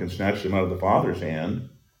 and no one can snatch them out of the Father's hand.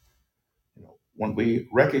 When we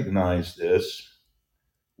recognize this,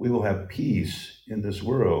 we will have peace in this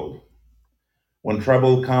world. When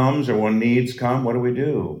trouble comes or when needs come, what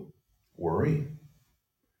do? Worry?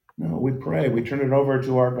 No, we pray. We turn it over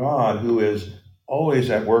to our God, who is always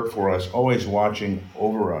at work for us, always watching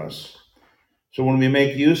over us. So when we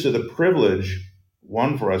make use of the privilege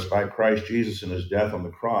won for us by Christ Jesus and his death on the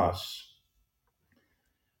cross,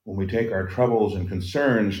 when we take our troubles and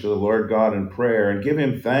concerns to the Lord God in prayer and give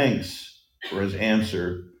him thanks for his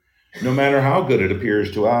answer, no matter how good it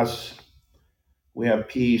appears to us, we have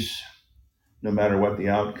peace no matter what the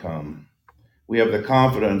outcome. We have the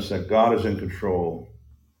confidence that God is in control,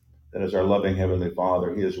 that as our loving Heavenly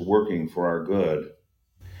Father, he is working for our good.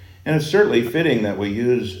 And it's certainly fitting that we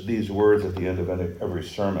use these words at the end of every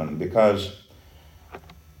sermon, because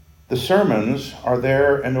the sermons are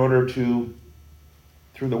there in order to,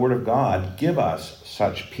 through the Word of God, give us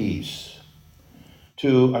such peace,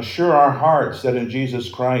 to assure our hearts that in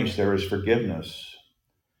Jesus Christ there is forgiveness,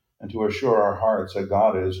 and to assure our hearts that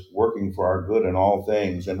God is working for our good in all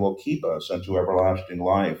things and will keep us unto everlasting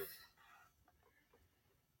life.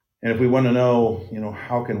 And if we want to know,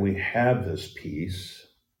 how can we have this peace?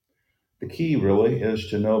 The key really is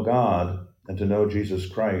to know God and to know Jesus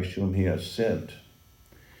Christ, whom he has sent.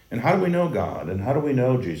 And how do we know God? And how do we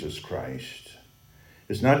know Jesus Christ?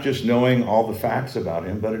 It's not just knowing all the facts about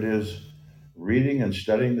him, but it is reading and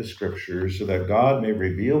studying the scriptures so that God may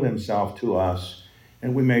reveal himself to us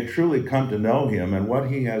and we may truly come to know him and what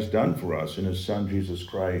he has done for us in his Son, Jesus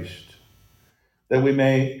Christ. That we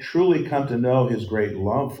may truly come to know his great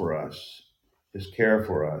love for us, his care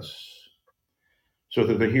for us. So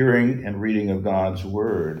through the hearing and reading of God's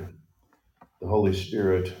word, the Holy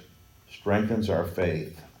Spirit strengthens our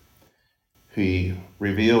faith. He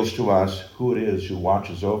reveals to us who it is who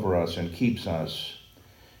watches over us and keeps us.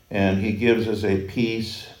 And he gives us a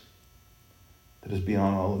peace that is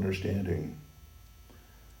beyond all understanding.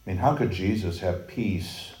 How could Jesus have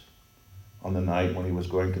peace on the night when he was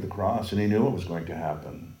going to the cross and he knew what was going to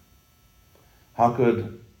happen? How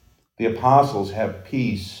could the apostles have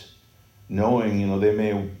peace knowing, they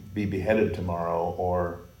may be beheaded tomorrow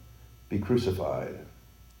or be crucified?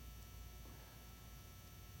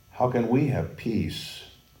 How can we have peace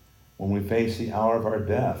when we face the hour of our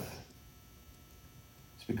death?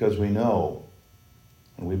 It's because we know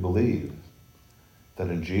and we believe that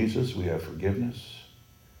in Jesus we have forgiveness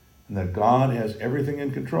and that God has everything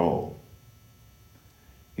in control.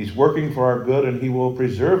 He's working for our good and he will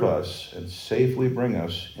preserve us and safely bring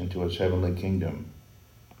us into his heavenly kingdom.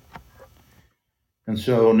 And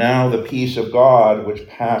so now the peace of God, which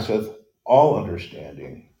passeth all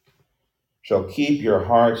understanding, shall keep your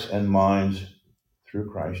hearts and minds through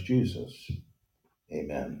Christ Jesus.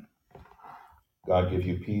 Amen. God give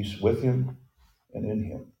you peace with him and in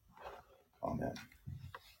him. Amen.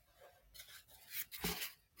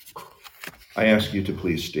 I ask you to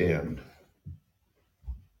please stand.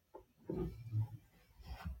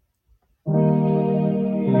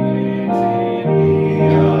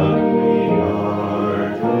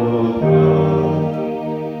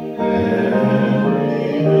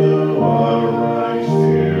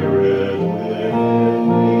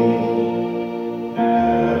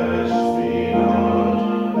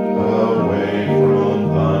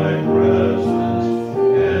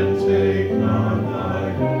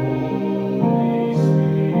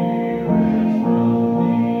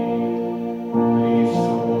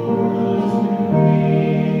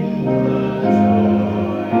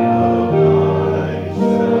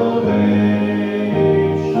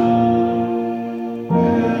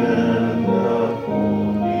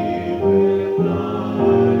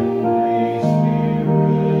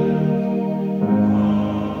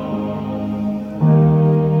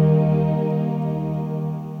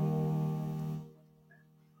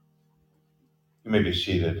 You may be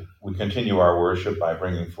seated. We continue our worship by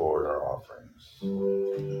bringing forward our offerings.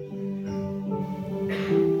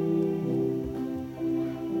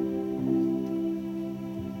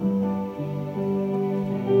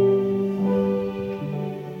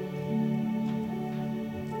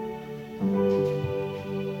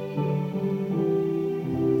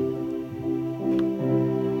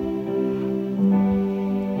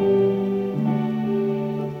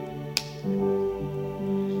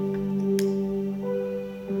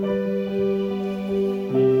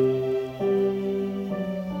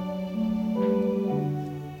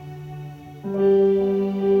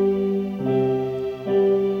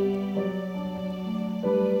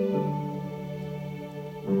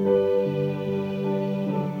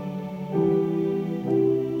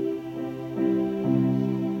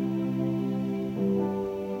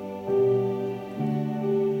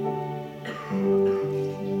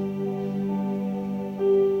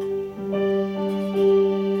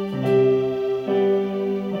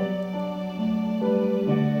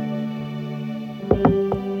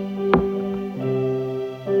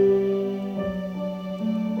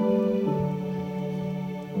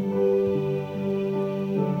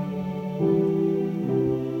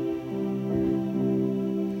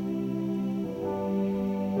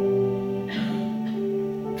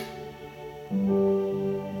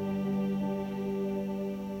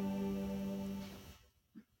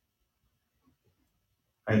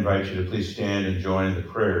 I invite you to please stand and join the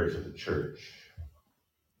prayers of the church.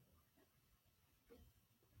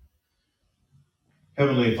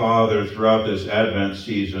 Heavenly Father, throughout this Advent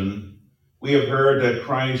season, we have heard that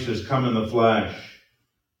Christ has come in the flesh,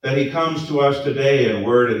 that he comes to us today in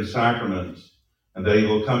word and sacrament, and that he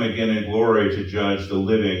will come again in glory to judge the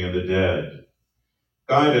living and the dead.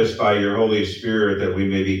 Guide us by your Holy Spirit that we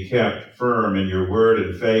may be kept firm in your word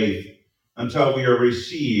and faith until we are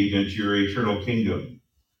received into your eternal kingdom.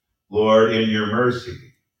 Lord, in your mercy,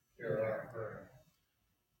 hear our prayer.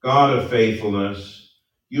 God of faithfulness,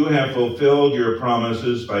 You have fulfilled your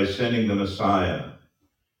promises by sending the Messiah.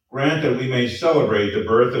 Grant that we may celebrate the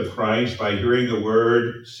birth of Christ by hearing the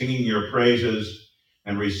word, singing your praises,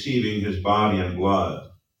 and receiving his body and blood.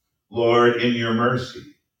 Lord, in your mercy.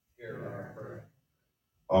 Hear our prayer.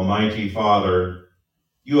 Almighty Father,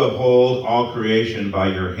 you uphold all creation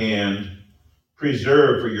by your hand.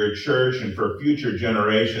 Preserve for your church and for future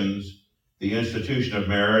generations the institution of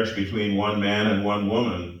marriage between one man and one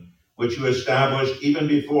woman, which you established even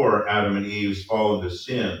before Adam and Eve's fall into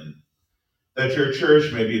sin, that your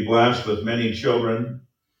church may be blessed with many children,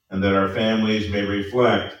 and that our families may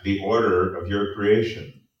reflect the order of your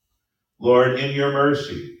creation. Lord, in your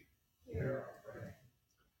mercy. Hear our prayer.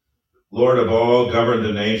 Lord of all, govern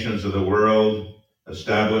the nations of the world,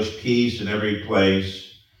 establish peace in every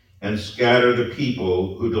place, and scatter the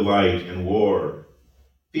people who delight in war.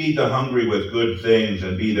 Feed the hungry with good things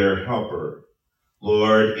and be their helper.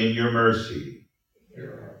 Lord, in your mercy.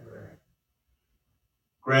 Hear our prayer.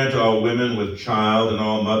 Grant all women with child and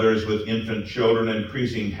all mothers with infant children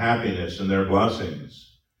increasing happiness in their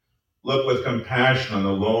blessings. Look with compassion on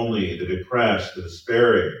the lonely, the depressed, the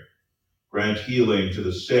despairing. Grant healing to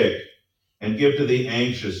the sick and give to the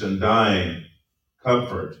anxious and dying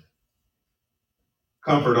comfort.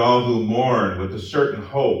 Comfort all who mourn with the certain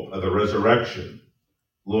hope of the resurrection.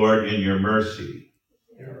 Lord, in your mercy.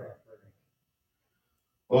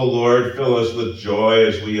 O Lord, fill us with joy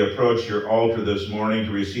as we approach your altar this morning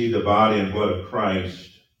to receive the body and blood of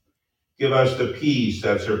Christ. Give us the peace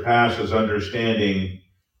that surpasses understanding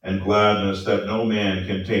and gladness that no man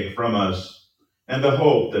can take from us, and the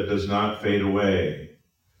hope that does not fade away.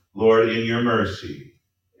 Lord, in your mercy.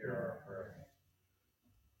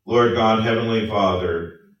 Lord God, Heavenly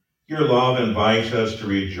Father, your love invites us to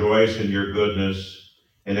rejoice in your goodness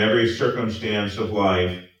in every circumstance of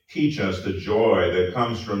life. Teach us the joy that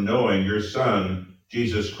comes from knowing your Son,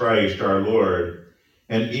 Jesus Christ, our Lord,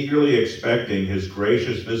 and eagerly expecting his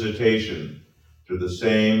gracious visitation through the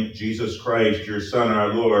same Jesus Christ, your Son, our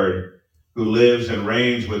Lord, who lives and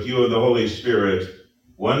reigns with you in the Holy Spirit,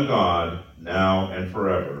 one God, now and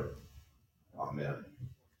forever. Amen.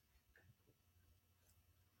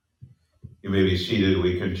 You may be seated.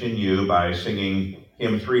 We continue by singing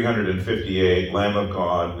hymn 358, Lamb of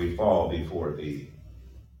God, we fall before thee.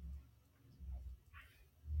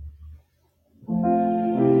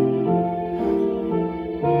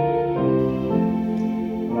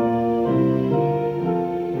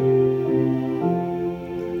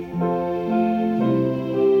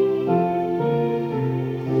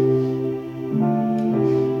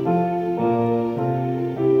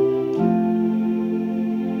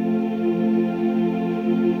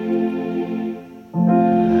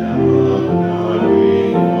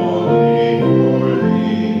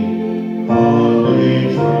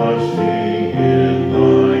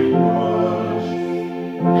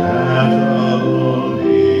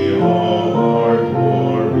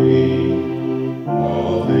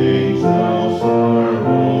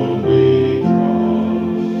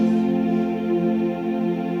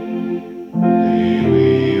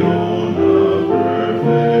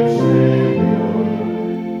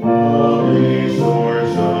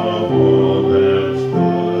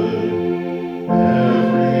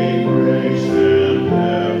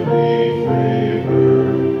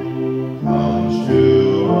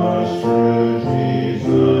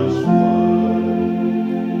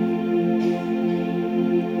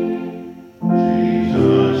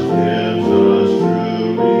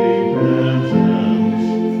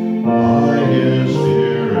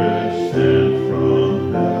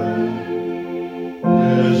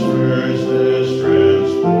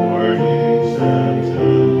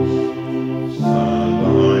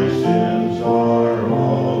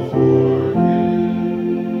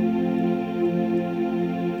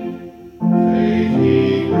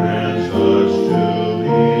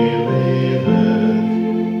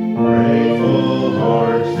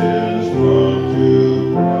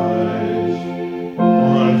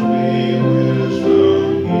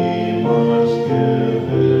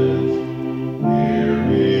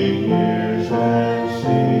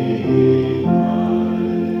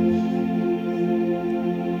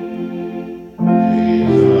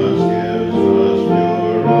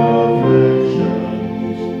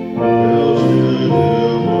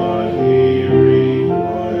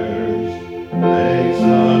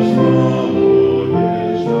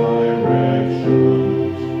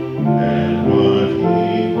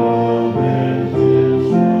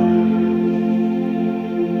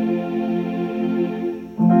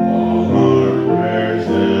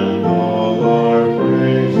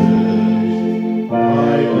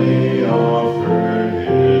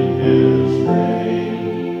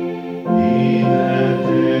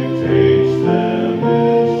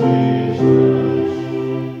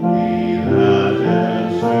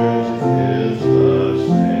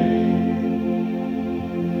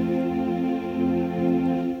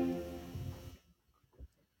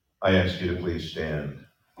 ask you to please stand.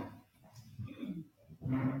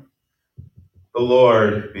 The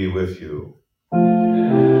Lord be with you.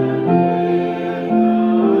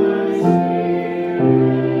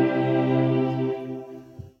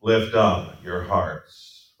 Lift up your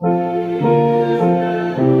hearts.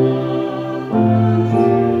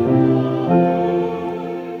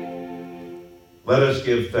 Let us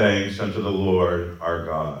give thanks unto the Lord our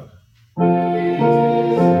God.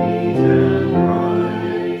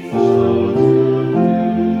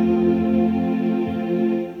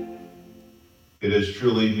 It is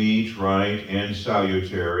truly meet, right, and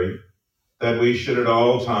salutary that we should at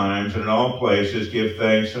all times and in all places give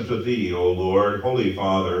thanks unto thee, O Lord, Holy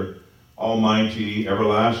Father, Almighty,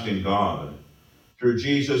 everlasting God, through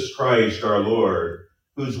Jesus Christ our Lord,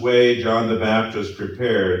 whose way John the Baptist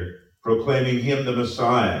prepared, proclaiming him the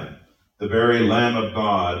Messiah, the very Lamb of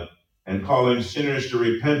God, and calling sinners to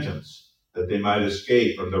repentance, that they might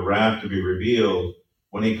escape from the wrath to be revealed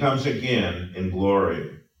when he comes again in glory.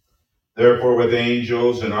 Therefore, with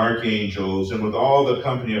angels and archangels, and with all the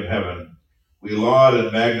company of heaven, we laud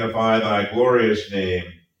and magnify thy glorious name,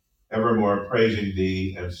 evermore praising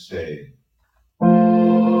thee and saying,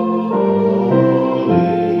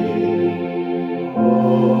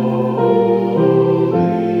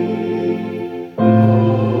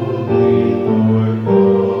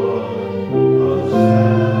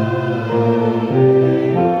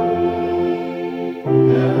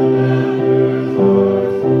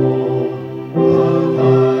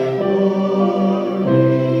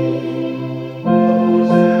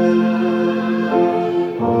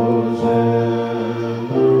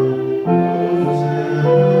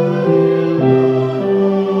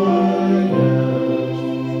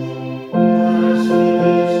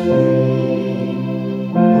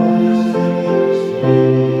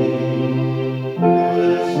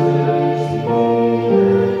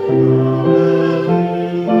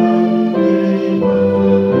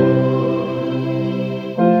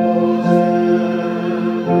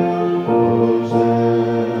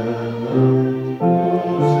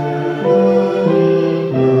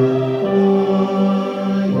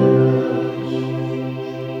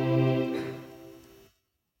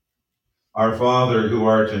 Our Father, who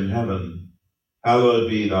art in heaven, hallowed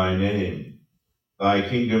be thy name. Thy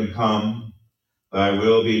kingdom come, thy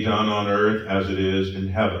will be done on earth as it is in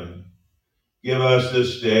heaven. Give us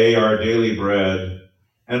this day our daily bread,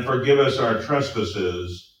 and forgive us our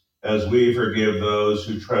trespasses, as we forgive those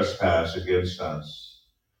who trespass against us.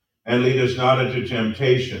 And lead us not into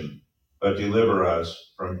temptation, but deliver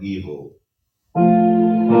us from evil.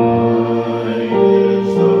 Thine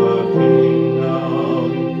is the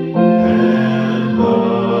kingdom, and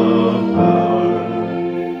the power,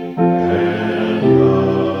 and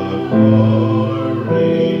the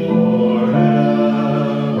glory forever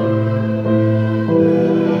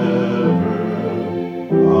and ever.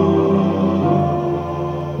 Amen.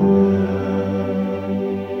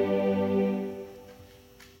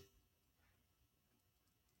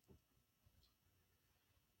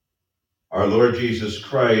 Our Lord Jesus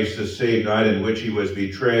Christ, the same night in which he was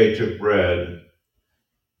betrayed, took bread.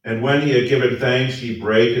 And when he had given thanks, he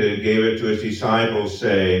brake it and gave it to his disciples,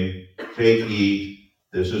 saying, Take, eat,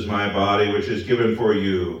 this is my body, which is given for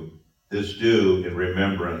you. This do in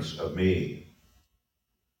remembrance of me.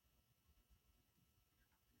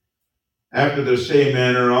 After the same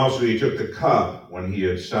manner also he took the cup when he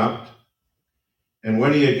had supped. And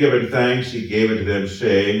when he had given thanks, he gave it to them,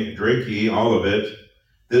 saying, Drink ye all of it.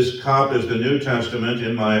 This cup is the New Testament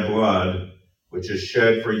in my blood, which is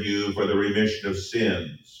shed for you for the remission of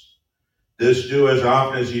sins. This do as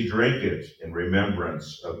often as ye drink it in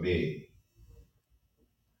remembrance of me.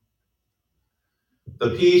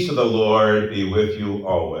 The peace of the Lord be with you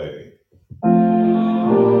always.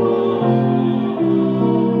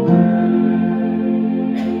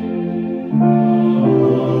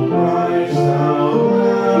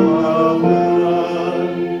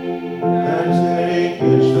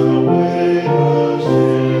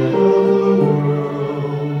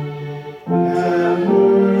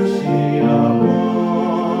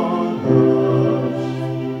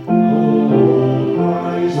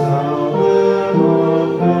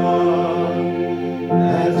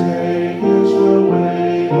 Let's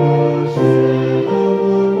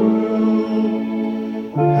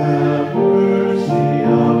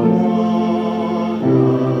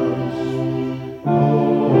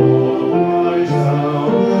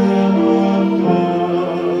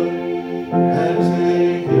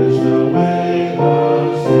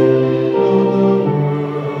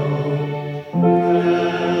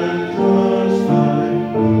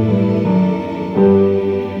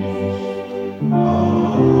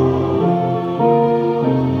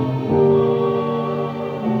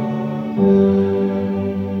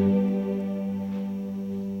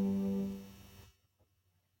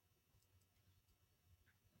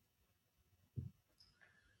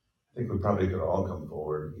probably could all come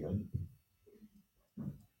forward again.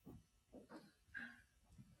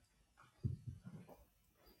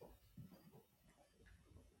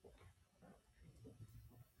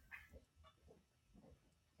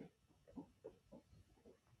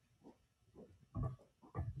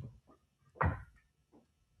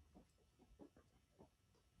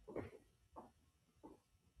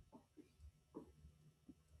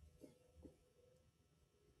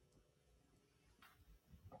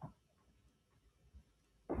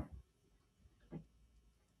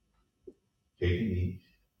 Take and eat.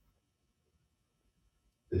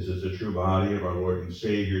 This is the true body of our Lord and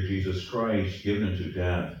Savior, Jesus Christ, given into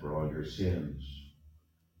death for all your sins.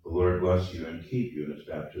 The Lord bless you and keep you in his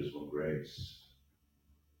baptismal grace.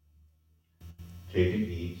 Take and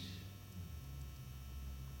eat.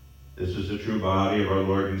 This is the true body of our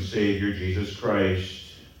Lord and Savior, Jesus Christ,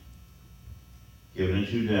 given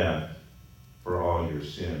into death for all your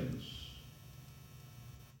sins.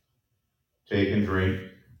 Take and drink.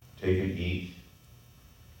 Take and eat.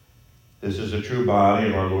 This is the true body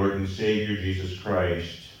of our Lord and Savior, Jesus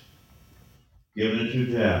Christ, given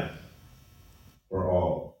into death for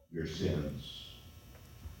all your sins.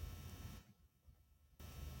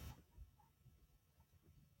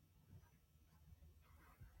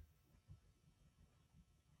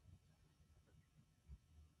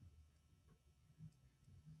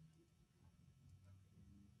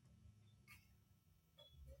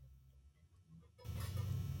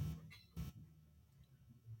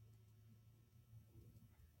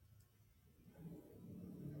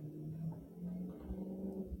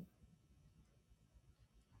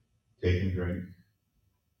 Take and drink.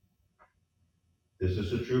 This is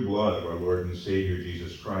the true blood of our Lord and Savior,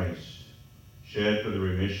 Jesus Christ, shed for the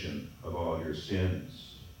remission of all your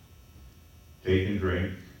sins. Take and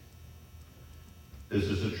drink. This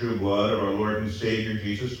is the true blood of our Lord and Savior,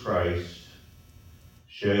 Jesus Christ,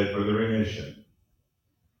 shed for the remission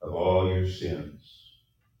of all your sins.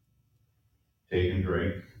 Take and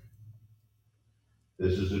drink.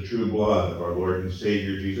 This is the true blood of our Lord and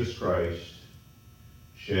Savior, Jesus Christ,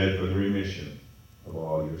 shed for the remission of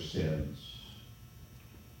all your sins.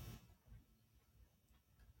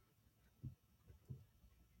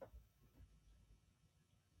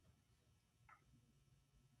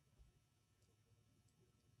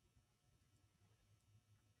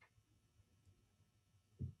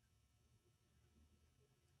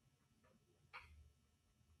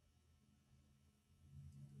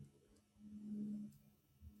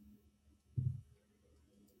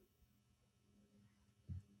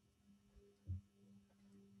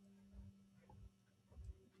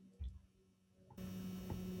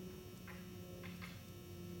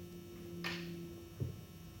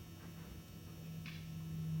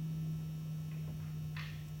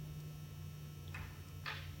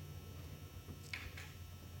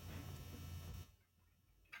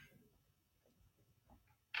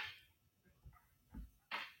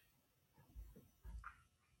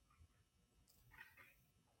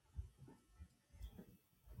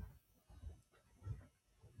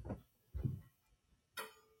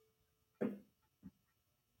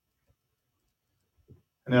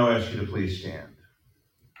 And now I ask you to please stand.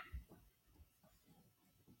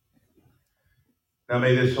 Now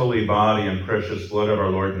may this holy body and precious blood of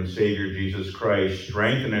our Lord and Savior Jesus Christ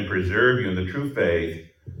strengthen and preserve you in the true faith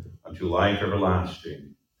unto life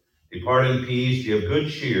everlasting. Depart in peace, ye of good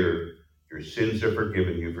cheer. Your sins are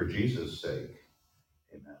forgiven you for Jesus' sake.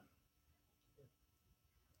 Amen.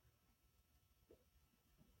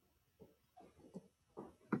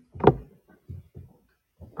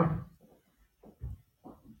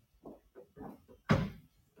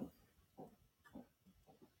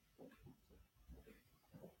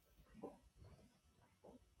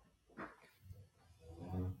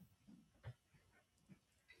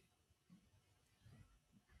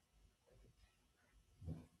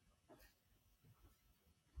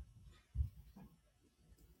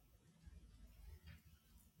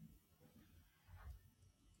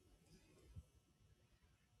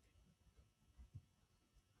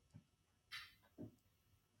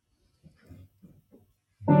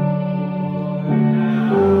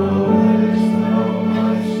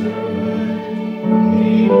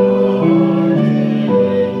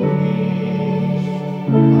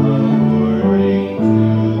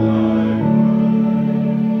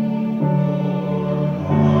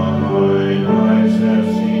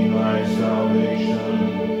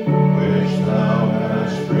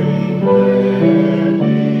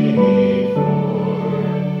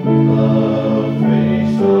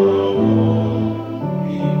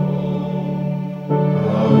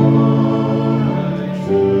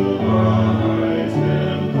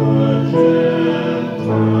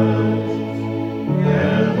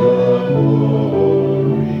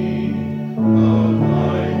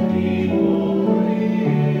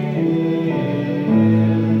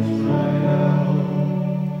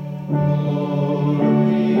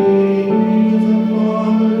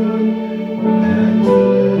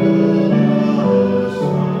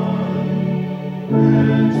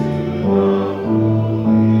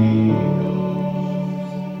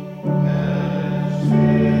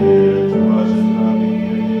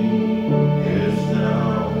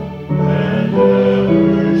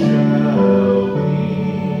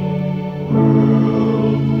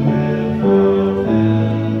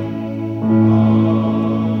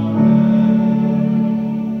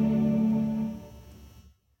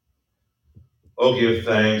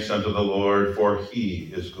 give thanks unto the Lord, for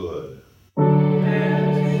he is good.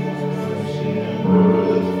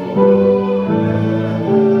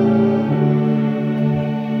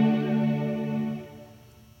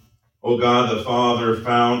 O God, the Father,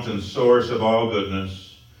 fount and source of all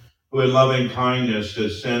goodness, who in loving kindness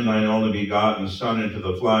did send thine only begotten Son into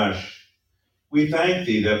the flesh, we thank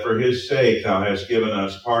thee that for his sake thou hast given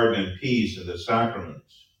us pardon and peace in the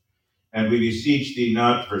sacraments. And we beseech thee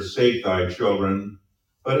not to forsake thy children,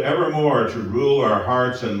 but evermore to rule our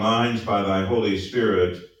hearts and minds by thy Holy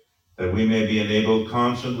Spirit, that we may be enabled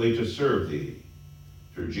constantly to serve thee.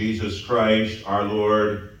 Through Jesus Christ, our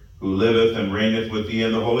Lord, who liveth and reigneth with thee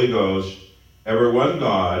in the Holy Ghost, ever one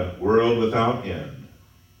God, world without end.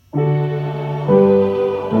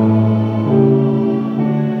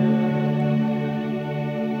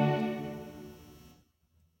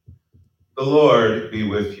 The Lord be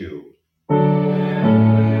with you.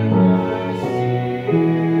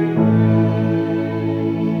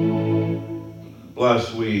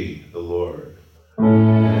 Bless we the Lord.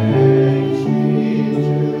 Thanks be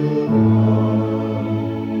to God.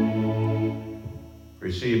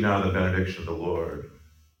 Receive now the benediction of the Lord.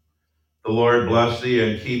 The Lord bless thee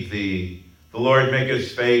and keep thee. The Lord make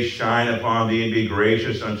his face shine upon thee and be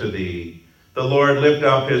gracious unto thee. The Lord lift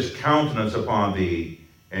up his countenance upon thee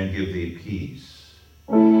and give thee peace.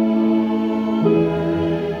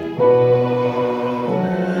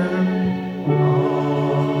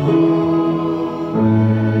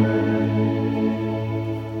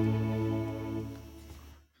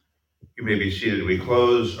 You may be seated. We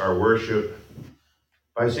close our worship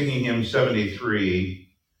by singing hymn 73,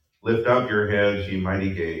 Lift Up Your Heads, Ye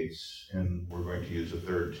Mighty Gates, and we're going to use a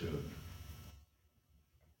third tune.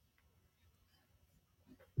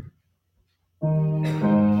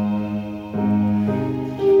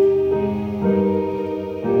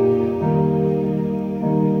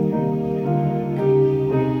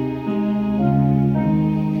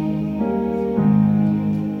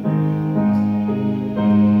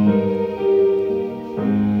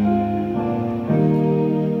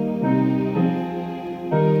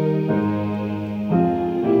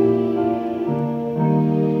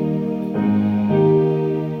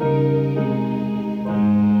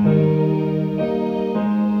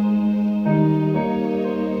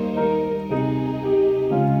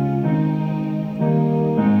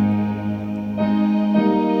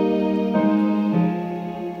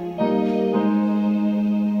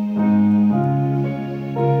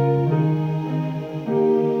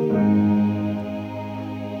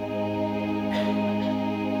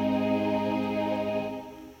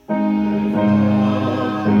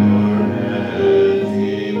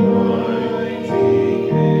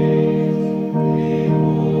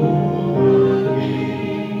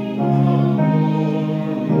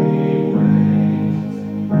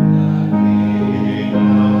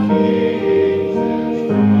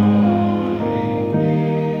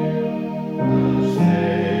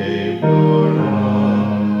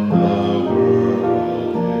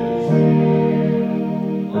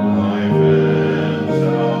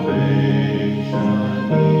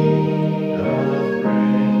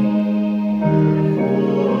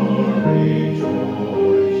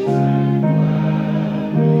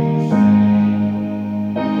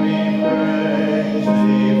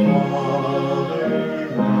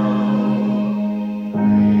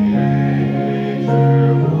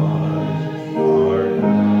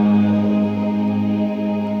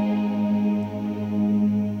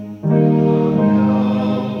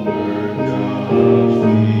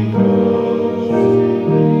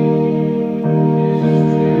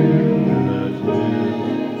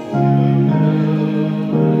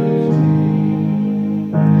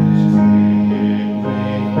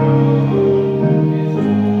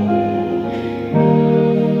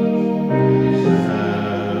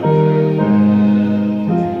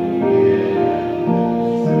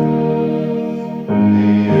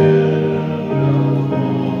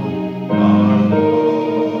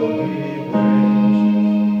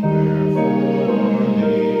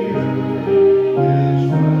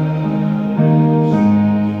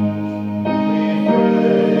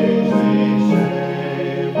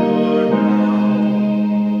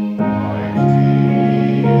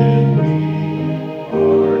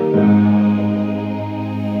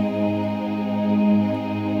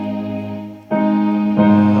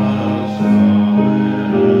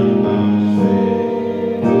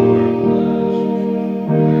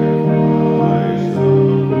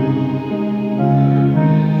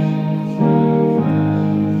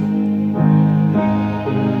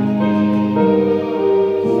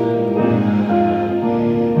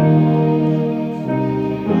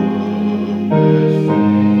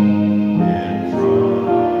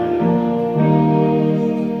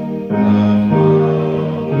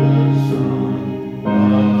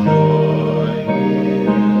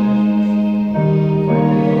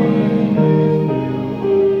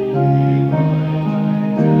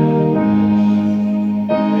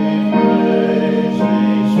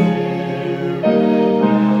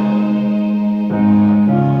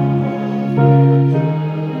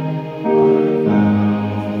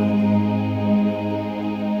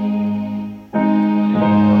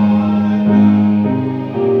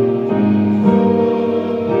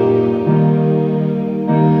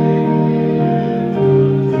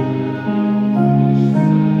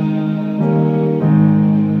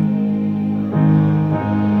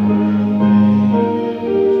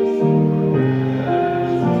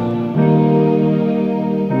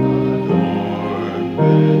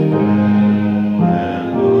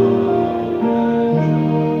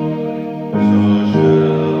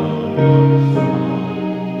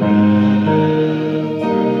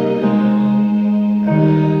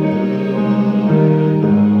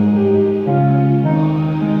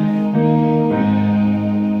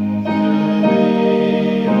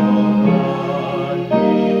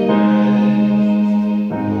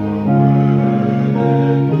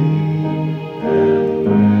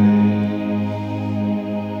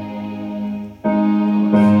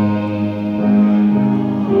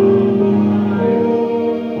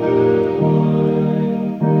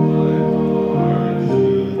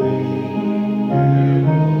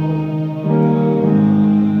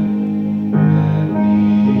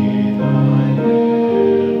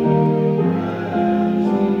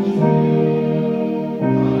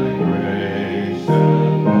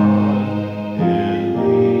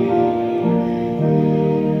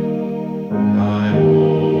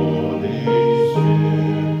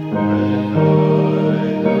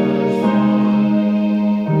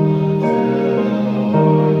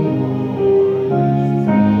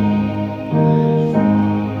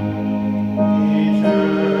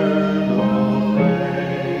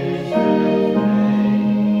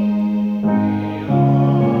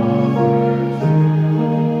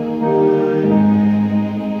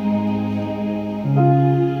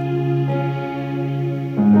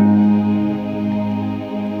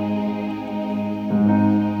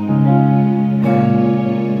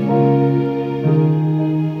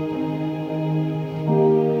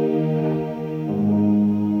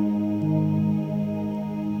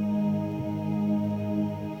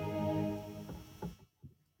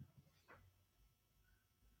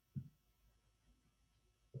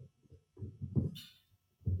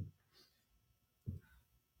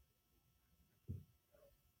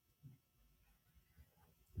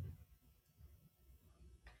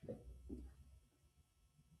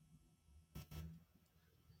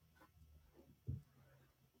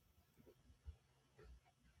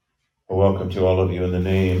 Welcome to all of you in the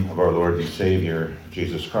name of our Lord and Savior,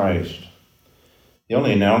 Jesus Christ. The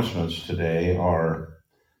only announcements today are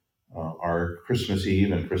our Christmas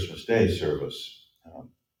Eve and Christmas Day service.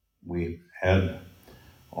 We had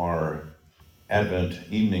our Advent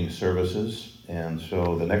evening services, and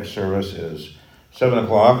so the next service is 7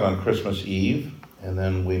 o'clock on Christmas Eve, and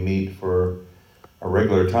then we meet for our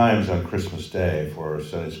regular times on Christmas Day for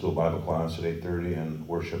Sunday School Bible class at 8:30 and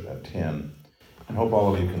worship at 10. And hope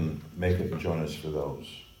all of you can make it and join us for those.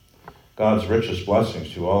 God's richest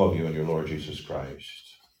blessings to all of you in your Lord Jesus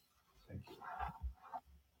Christ. Thank you.